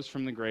Jesus rose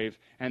from the grave,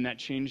 and that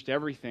changed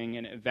everything,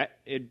 and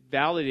it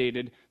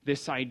validated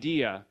this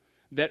idea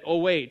that, oh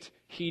wait,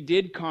 he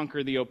did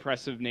conquer the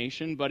oppressive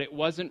nation, but it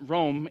wasn't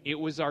Rome, it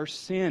was our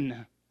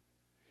sin.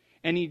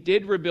 And he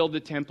did rebuild the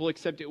temple,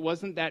 except it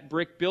wasn't that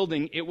brick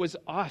building, it was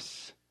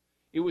us.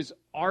 It was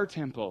our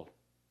temple.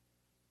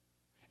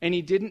 And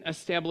he didn't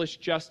establish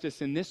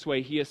justice in this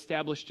way. He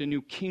established a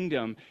new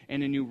kingdom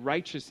and a new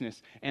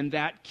righteousness. And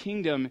that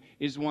kingdom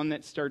is one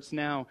that starts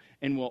now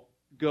and will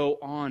go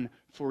on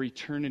for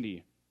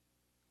eternity.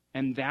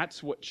 And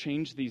that's what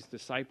changed these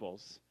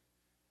disciples.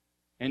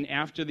 And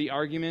after the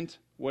argument,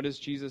 what does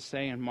Jesus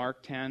say in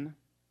Mark 10?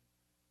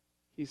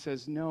 He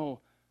says,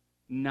 no,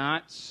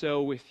 not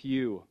so with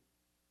you.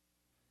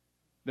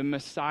 The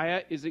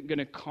Messiah isn't going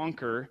to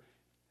conquer,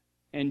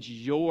 and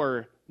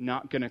you're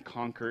not going to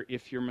conquer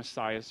if you're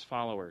Messiah's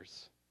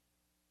followers.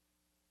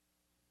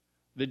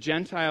 The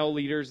Gentile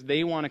leaders,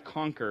 they want to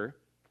conquer.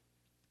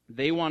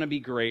 They want to be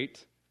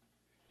great,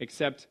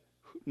 except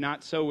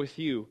not so with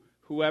you.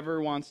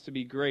 Whoever wants to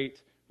be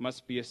great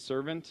must be a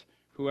servant.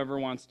 Whoever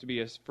wants to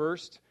be a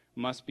first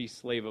must be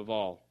slave of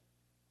all.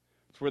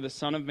 For the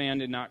Son of Man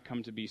did not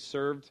come to be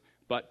served,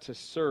 but to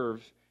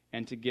serve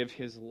and to give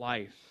his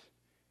life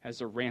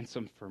as a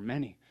ransom for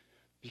many.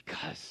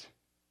 Because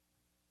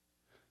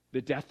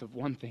the death of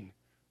one thing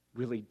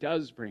really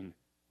does bring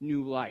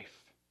new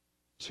life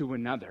to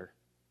another.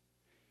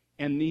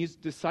 And these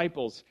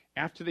disciples,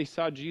 after they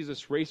saw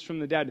Jesus raised from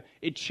the dead,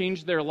 it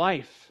changed their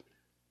life.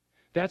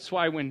 That's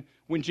why when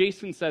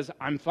Jason says,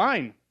 I'm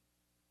fine,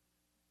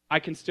 I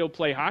can still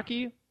play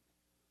hockey,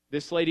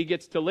 this lady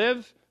gets to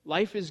live,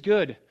 life is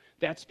good.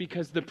 That's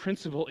because the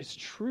principle is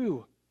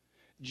true.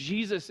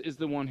 Jesus is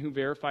the one who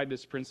verified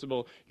this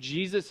principle.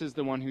 Jesus is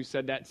the one who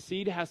said that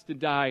seed has to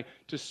die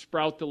to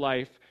sprout the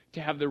life,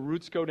 to have the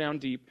roots go down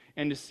deep,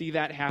 and to see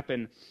that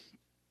happen.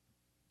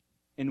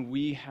 And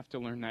we have to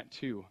learn that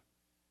too.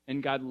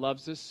 And God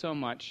loves us so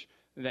much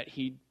that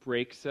he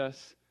breaks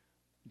us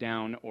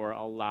down or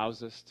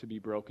allows us to be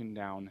broken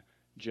down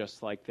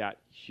just like that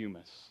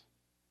humus.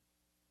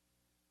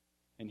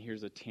 And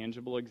here's a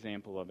tangible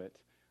example of it.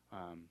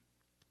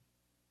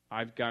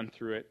 I've gone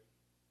through it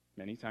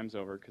many times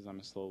over because I'm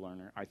a slow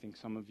learner. I think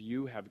some of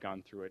you have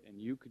gone through it,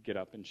 and you could get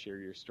up and share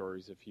your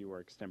stories if you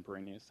were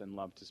extemporaneous and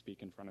love to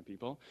speak in front of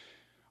people.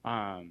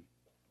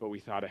 But we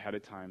thought ahead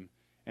of time,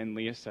 and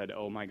Leah said,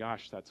 oh my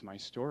gosh, that's my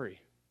story.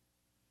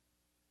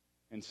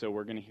 And so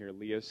we're going to hear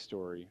Leah's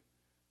story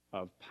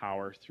of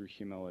power through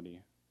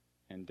humility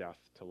and death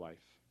to life.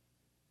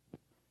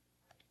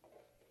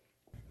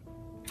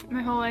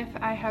 My whole life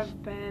I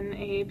have been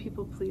a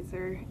people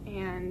pleaser,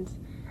 and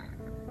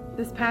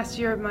this past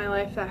year of my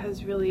life that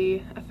has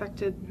really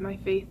affected my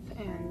faith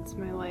and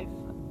my life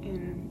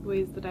in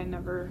ways that I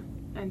never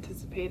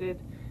anticipated.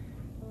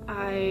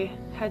 I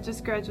had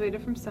just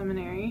graduated from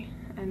seminary,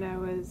 and I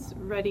was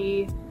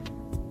ready,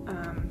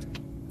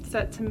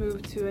 set to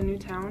move to a new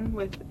town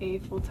with a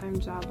full-time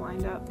job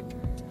lined up.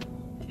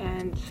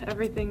 And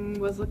everything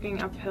was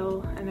looking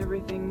uphill, and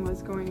everything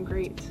was going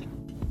great.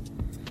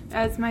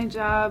 As my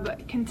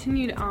job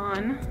continued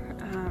on,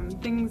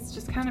 things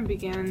just kind of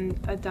began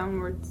a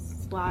downward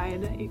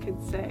slide, you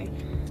could say.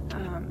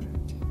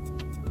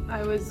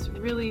 I was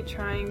really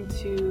trying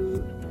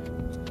to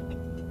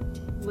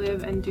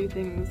live and do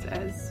things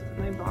as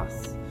my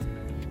boss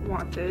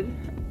wanted,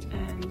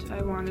 and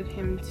I wanted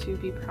him to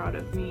be proud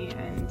of me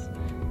and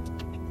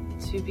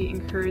to be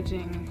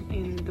encouraging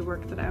in the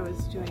work that I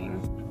was doing.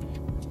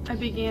 I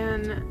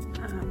began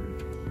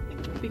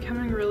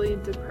becoming really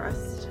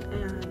depressed,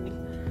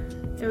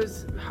 and it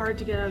was hard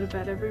to get out of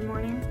bed every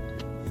morning.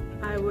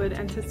 I would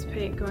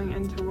anticipate going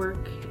into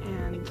work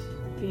and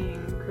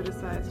being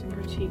criticized and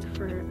critiqued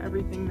for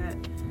everything that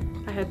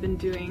I had been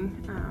doing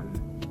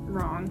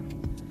wrong,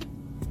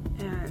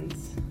 and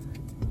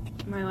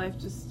my life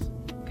just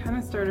kind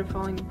of started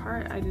falling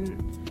apart. I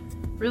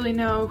didn't really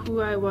know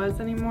who I was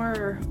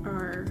anymore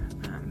or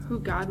who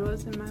God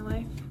was in my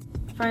life.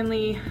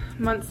 Finally,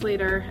 months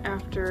later,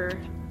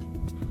 after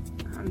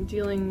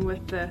dealing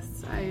with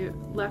this, I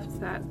left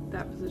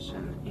that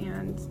position,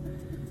 and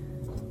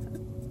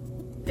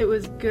it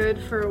was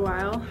good for a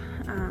while,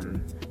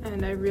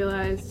 and I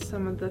realized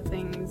some of the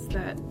things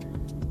that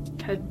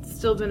had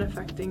still been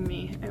affecting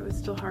me. It was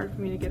still hard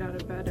for me to get out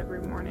of bed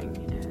every morning,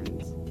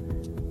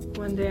 and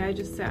one day I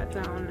just sat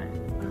down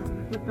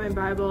with my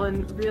Bible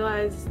and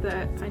realized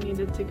that I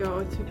needed to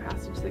go to a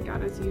passage that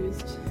God has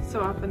used so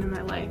often in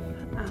my life,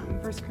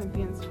 1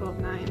 Corinthians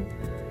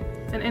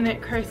 12:9. And in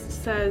it,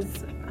 Christ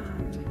says,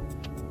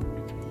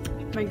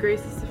 my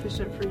grace is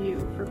sufficient for you,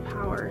 for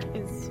power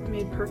is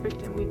made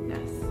perfect in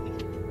weakness.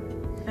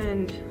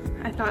 And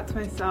I thought to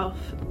myself,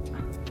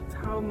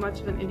 how much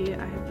of an idiot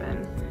I have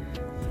been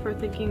for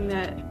thinking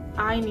that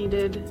I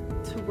needed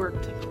to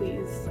work to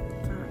please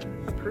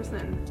a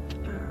person.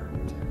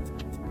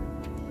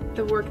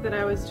 The work that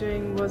I was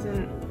doing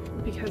wasn't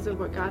because of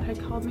what God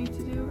had called me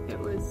to do, it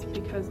was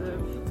because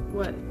of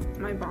what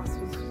my boss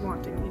was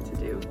wanting me to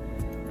do.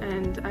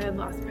 And I had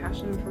lost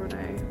passion for what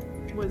I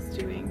was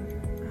doing.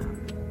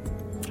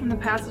 And the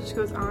passage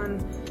goes on,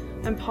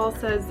 and Paul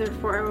says,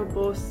 therefore I will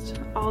boast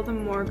all the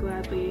more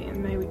gladly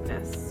in my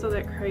weakness, so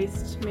that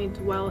Christ may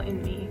dwell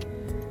in me.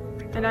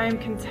 And I am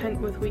content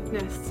with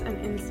weakness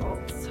and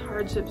insults,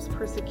 hardships,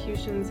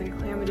 persecutions, and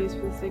calamities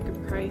for the sake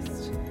of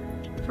Christ.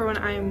 For when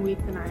I am weak,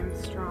 then I am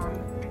strong.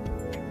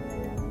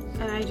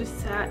 And I just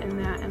sat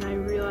in that, and I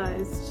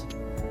realized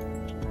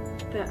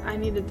that I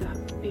needed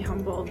to be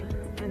humbled,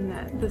 and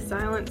that the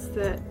silence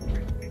that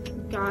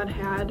God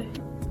had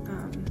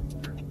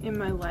in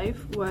my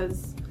life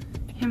was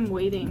Him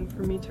waiting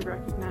for me to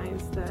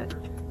recognize that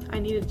I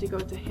needed to go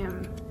to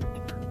Him,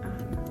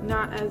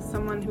 not as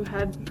someone who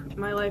had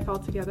my life all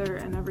together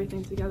and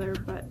everything together,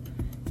 but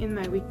in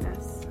my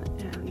weakness.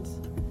 And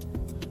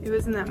it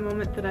was in that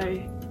moment that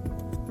I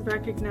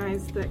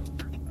recognized that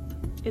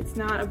it's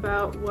not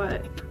about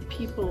what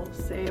people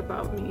say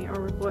about me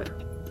or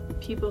what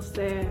people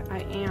say I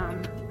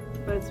am,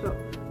 but it's about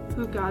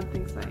who God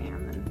thinks I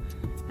am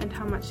and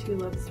how much He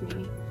loves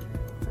me.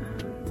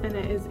 And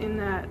it is in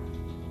that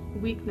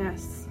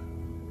weakness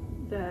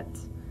that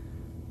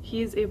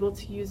He is able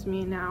to use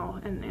me now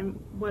and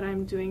what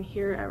I'm doing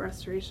here at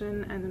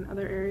Restoration and in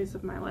other areas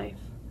of my life.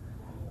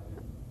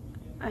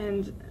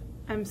 And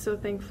I'm so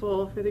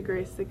thankful for the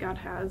grace that God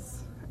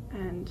has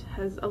and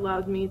has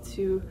allowed me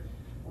to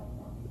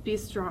be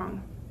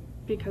strong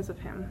because of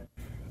Him.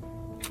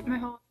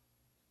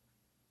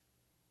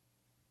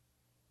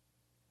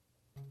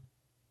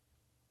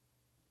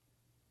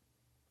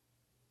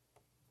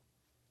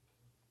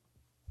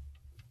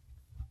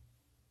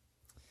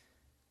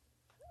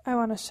 I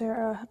want to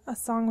share a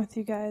song with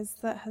you guys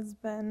that has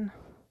been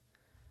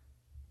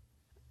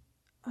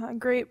a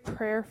great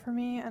prayer for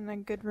me and a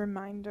good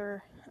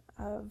reminder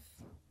of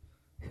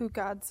who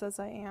God says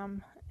I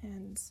am.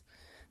 And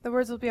the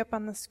words will be up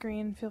on the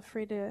screen. Feel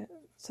free to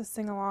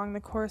sing along. The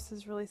chorus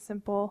is really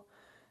simple.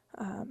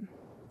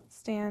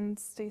 Stand,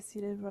 stay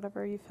seated,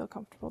 whatever you feel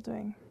comfortable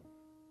doing.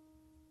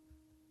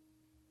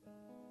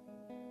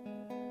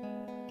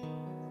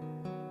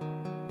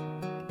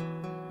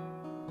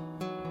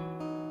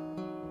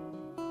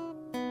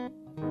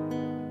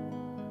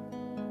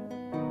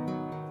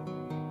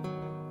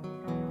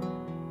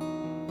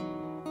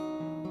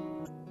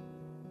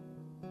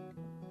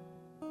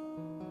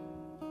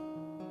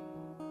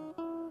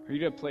 Are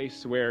you at a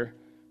place where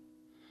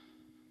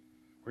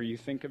you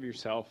think of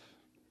yourself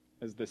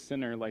as the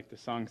sinner, like the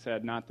song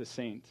said, not the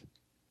saint?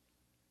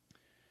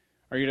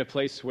 Are you at a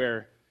place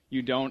where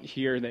you don't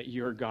hear that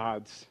you're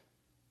God's?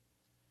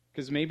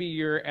 Because maybe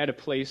you're at a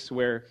place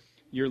where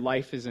your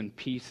life is in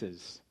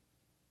pieces.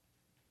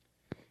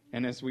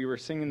 And as we were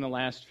singing the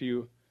last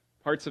few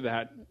parts of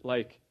that,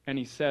 and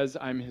He says,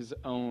 I'm His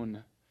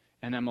own,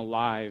 and I'm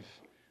alive.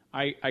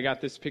 I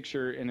got this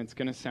picture, and it's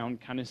going to sound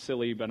kind of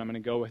silly, but I'm going to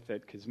go with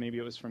it, because maybe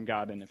it was from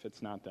God, and if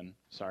it's not, then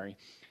sorry.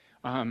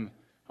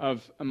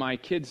 Of my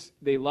kids,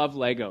 they love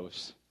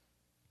Legos.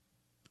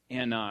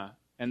 And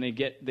they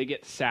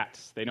get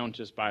sets. They don't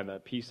just buy the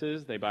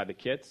pieces, they buy the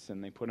kits,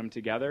 and they put them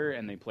together,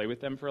 and they play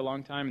with them for a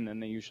long time, and then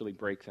they usually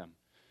break them.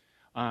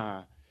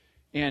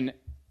 And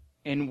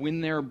when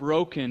they're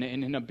broken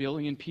and in a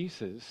billion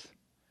pieces,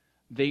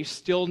 they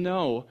still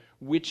know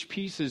which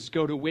pieces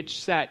go to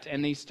which set,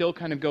 and they still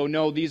kind of go,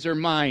 no, these are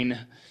mine,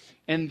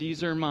 and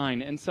these are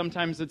mine. And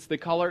sometimes it's the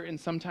color, and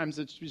sometimes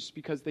it's just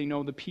because they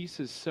know the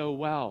pieces so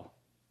well.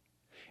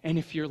 And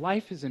if your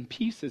life is in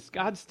pieces,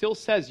 God still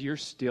says, you're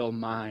still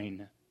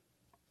mine.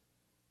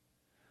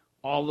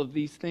 All of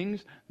these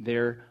things,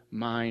 they're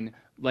mine.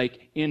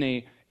 Like in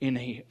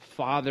a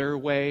father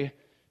way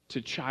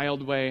to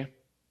child way,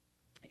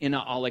 in a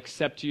I'll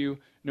accept you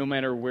no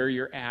matter where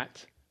you're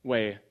at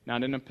way,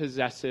 not in a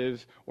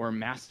possessive or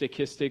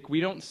masochistic. We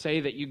don't say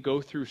that you go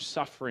through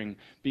suffering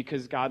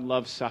because God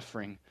loves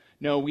suffering.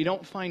 No, we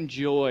don't find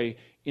joy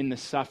in the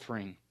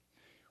suffering.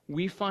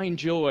 We find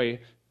joy.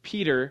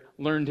 Peter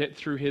learned it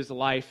through his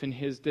life and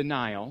his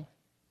denial,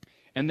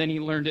 and then he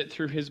learned it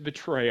through his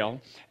betrayal,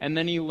 and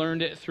then he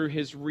learned it through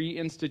his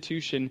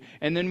reinstitution,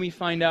 and then we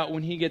find out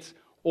when he gets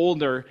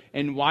older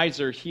and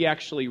wiser, he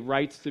actually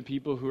writes to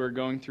people who are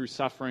going through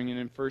suffering. And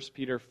in 1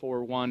 Peter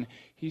 4:1,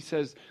 he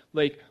says,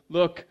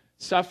 look,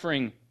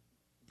 suffering,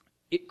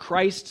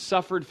 Christ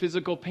suffered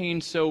physical pain,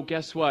 so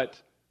guess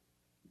what?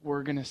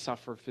 We're going to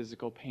suffer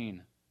physical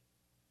pain.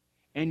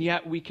 And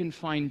yet we can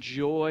find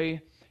joy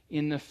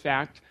in the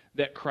fact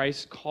that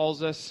Christ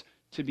calls us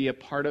to be a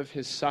part of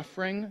His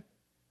suffering,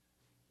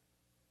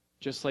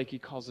 just like He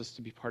calls us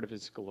to be part of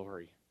His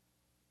glory.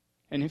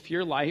 And if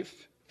your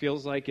life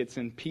feels like it's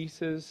in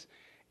pieces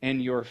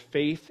and your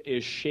faith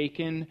is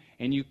shaken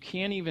and you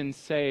can't even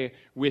say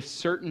with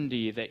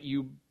certainty that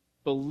you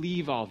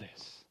believe all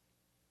this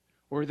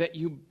or that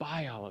you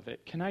buy all of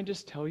it, can I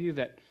just tell you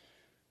that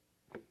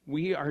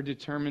we are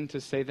determined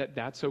to say that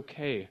that's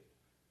okay,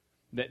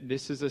 that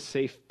this is a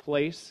safe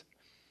place,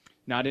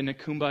 not in a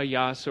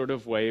kumbaya sort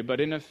of way,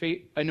 but in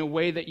a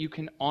way that you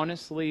can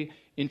honestly,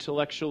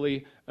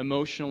 intellectually,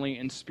 emotionally,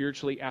 and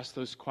spiritually ask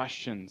those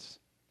questions.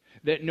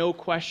 That no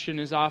question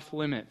is off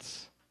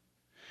limits.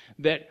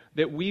 That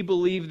we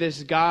believe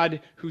this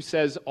God who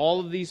says all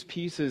of these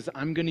pieces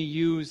I'm going to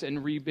use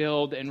and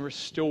rebuild and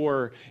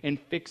restore and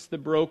fix the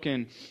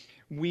broken.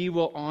 We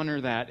will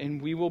honor that,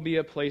 and we will be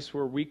a place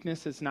where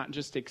weakness is not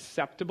just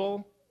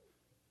acceptable,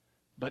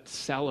 but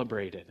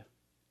celebrated.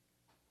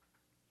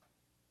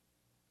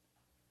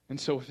 And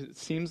so if it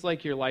seems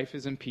like your life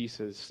is in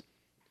pieces,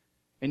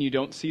 and you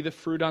don't see the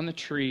fruit on the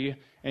tree,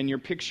 and your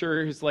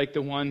picture is like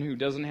the one who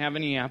doesn't have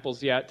any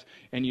apples yet,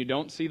 and you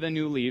don't see the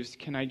new leaves,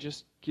 can I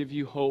just give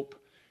you hope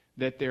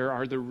that there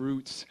are the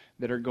roots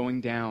that are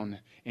going down,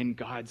 and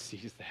God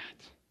sees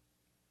that?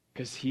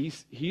 Because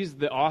he's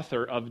the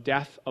author of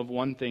death of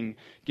one thing,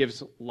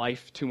 gives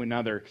life to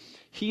another.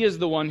 He is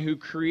the one who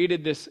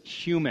created this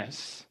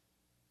humus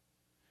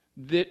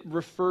that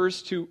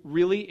refers to,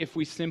 really, if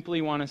we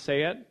simply want to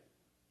say it,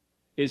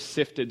 is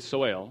sifted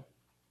soil.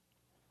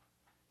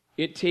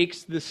 It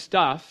takes the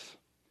stuff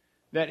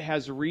that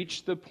has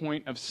reached the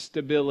point of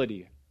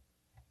stability,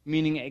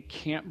 meaning it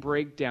can't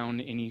break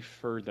down any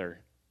further.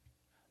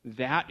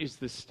 That is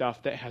the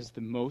stuff that has the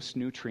most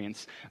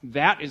nutrients.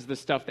 That is the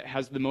stuff that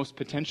has the most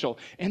potential.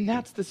 And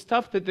that's the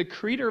stuff that the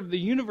creator of the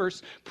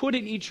universe put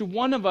in each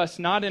one of us,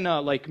 not in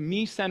a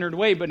me-centered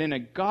way, but in a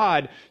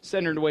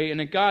God-centered way,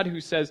 in a God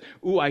who says,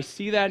 ooh, I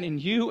see that in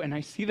you, and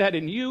I see that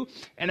in you,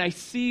 and I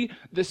see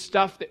the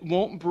stuff that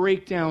won't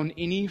break down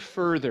any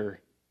further.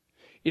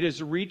 It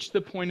has reached the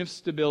point of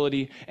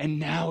stability, and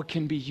now it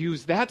can be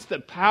used. That's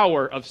the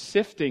power of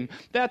sifting.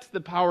 That's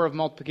the power of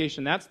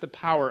multiplication. That's the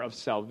power of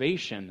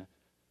salvation.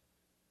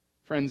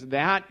 Friends,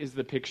 that is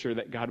the picture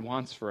that God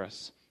wants for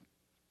us.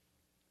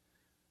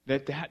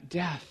 That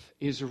death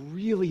is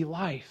really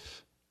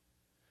life.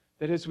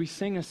 That as we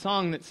sing a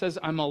song that says,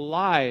 I'm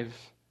alive,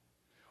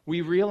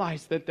 we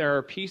realize that there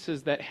are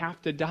pieces that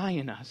have to die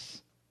in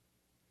us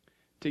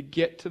to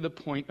get to the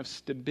point of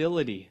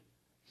stability.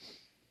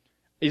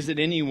 Is it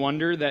any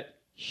wonder that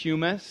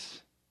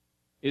humus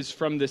is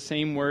from the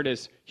same word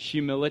as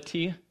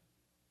humility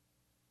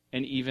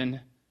and even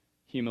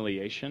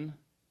humiliation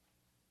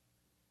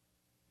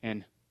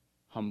and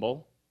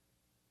humble?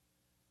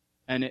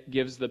 And it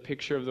gives the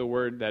picture of the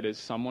word that is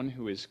someone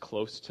who is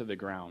close to the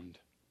ground.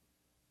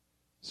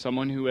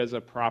 Someone who has a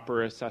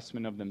proper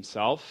assessment of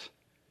themselves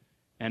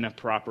and a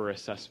proper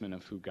assessment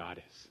of who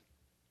God is.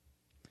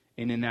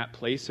 And in that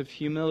place of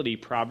humility,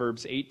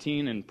 Proverbs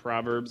 18 and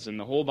Proverbs and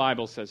the whole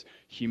Bible says,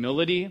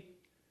 humility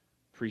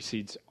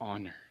precedes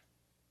honor.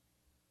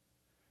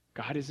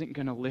 God isn't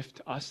going to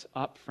lift us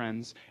up,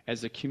 friends,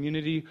 as a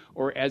community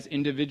or as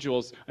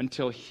individuals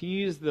until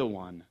He's the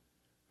one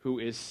who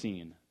is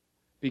seen.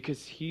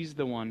 Because He's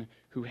the one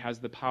who has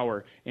the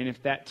power. And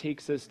if that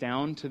takes us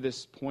down to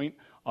this point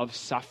of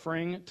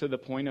suffering, to the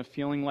point of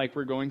feeling like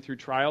we're going through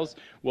trials,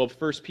 well,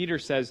 1 Peter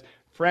says,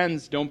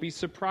 friends, don't be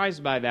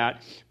surprised by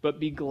that, but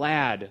be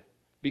glad.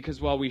 Because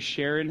while we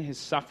share in His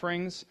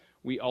sufferings,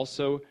 we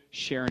also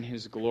share in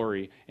His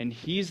glory. And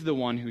He's the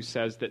one who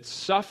says that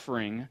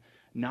suffering,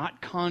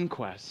 not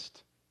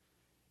conquest,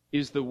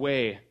 is the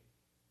way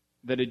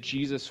that a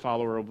Jesus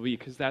follower will be,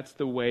 because that's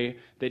the way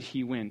that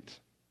He went.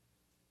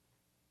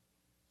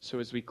 So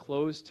as we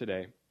close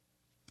today,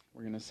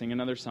 we're going to sing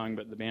another song,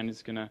 but the band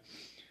is going to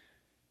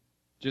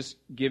just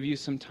give you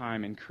some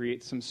time and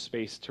create some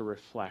space to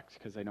reflect,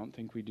 because I don't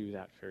think we do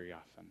that very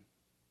often.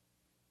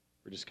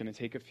 We're just going to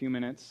take a few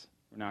minutes.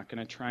 We're not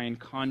going to try and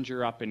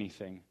conjure up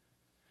anything.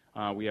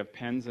 We have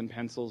pens and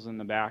pencils in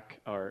the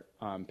back, or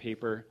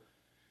paper,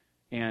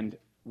 and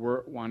we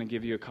want to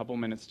give you a couple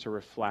minutes to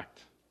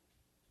reflect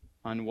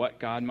on what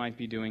God might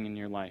be doing in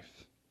your life,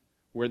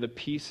 where the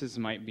pieces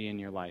might be in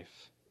your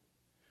life,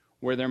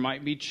 where there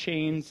might be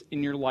chains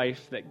in your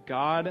life that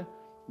God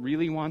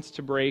really wants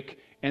to break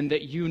and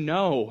that you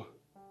know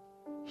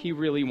He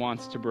really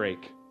wants to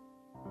break.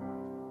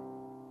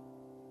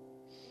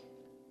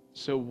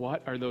 So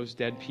what are those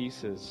dead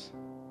pieces?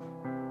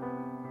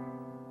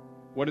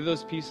 What are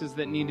those pieces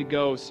that need to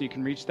go so you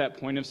can reach that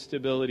point of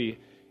stability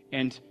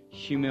and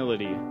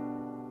humility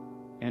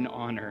and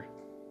honor?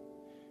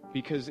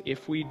 Because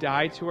if we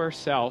die to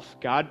ourselves,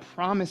 God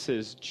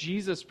promises,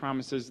 Jesus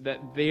promises, that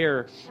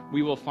there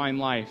we will find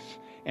life,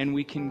 and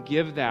we can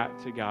give that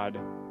to God.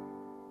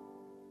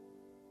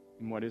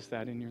 And what is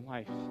that in your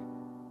life?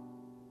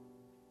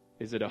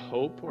 Is it a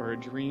hope or a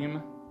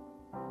dream?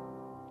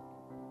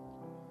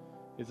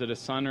 Is it a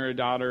son or a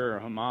daughter, or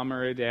a mom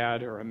or a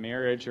dad, or a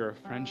marriage or a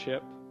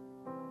friendship?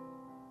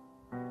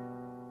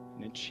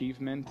 An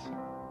achievement?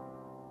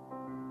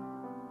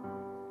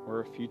 Or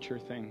a future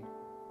thing?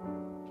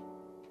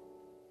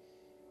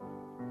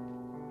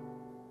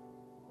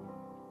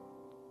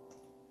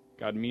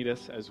 God, meet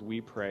us as we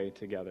pray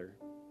together.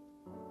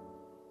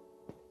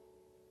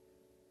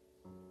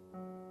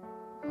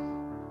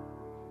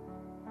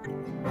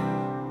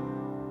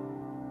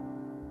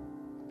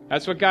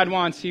 That's what God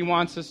wants. He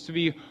wants us to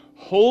be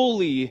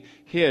wholly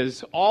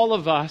His, all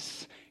of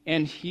us,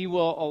 and He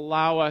will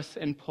allow us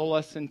and pull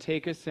us and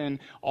take us in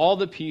all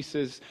the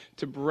pieces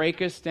to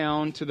break us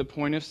down to the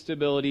point of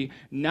stability,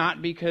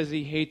 not because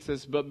He hates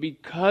us, but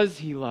because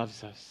He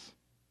loves us.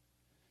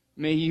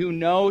 May you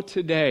know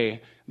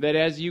today that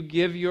as you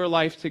give your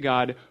life to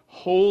God,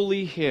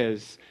 wholly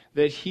His,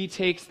 that He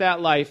takes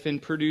that life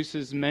and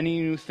produces many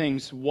new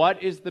things.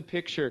 What is the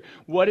picture?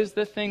 What is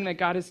the thing that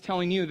God is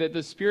telling you, that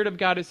the Spirit of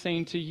God is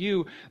saying to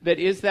you, that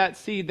is that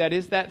seed, that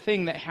is that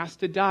thing that has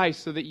to die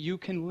so that you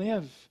can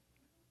live?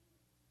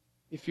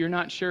 If you're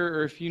not sure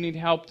or if you need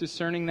help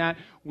discerning that,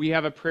 we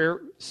have a prayer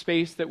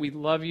space that we'd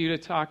love you to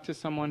talk to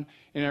someone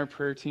in our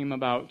prayer team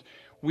about.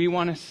 We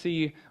want to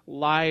see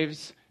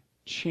lives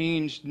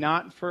changed,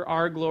 not for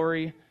our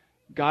glory.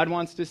 God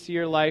wants to see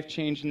your life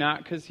changed,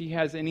 not because he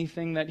has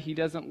anything that he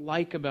doesn't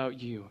like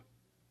about you,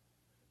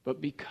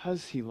 but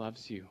because he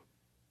loves you.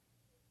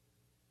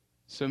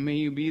 So may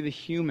you be the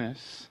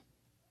humus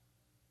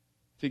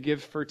to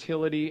give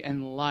fertility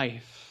and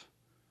life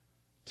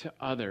to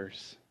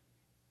others.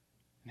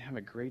 And have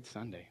a great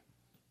Sunday.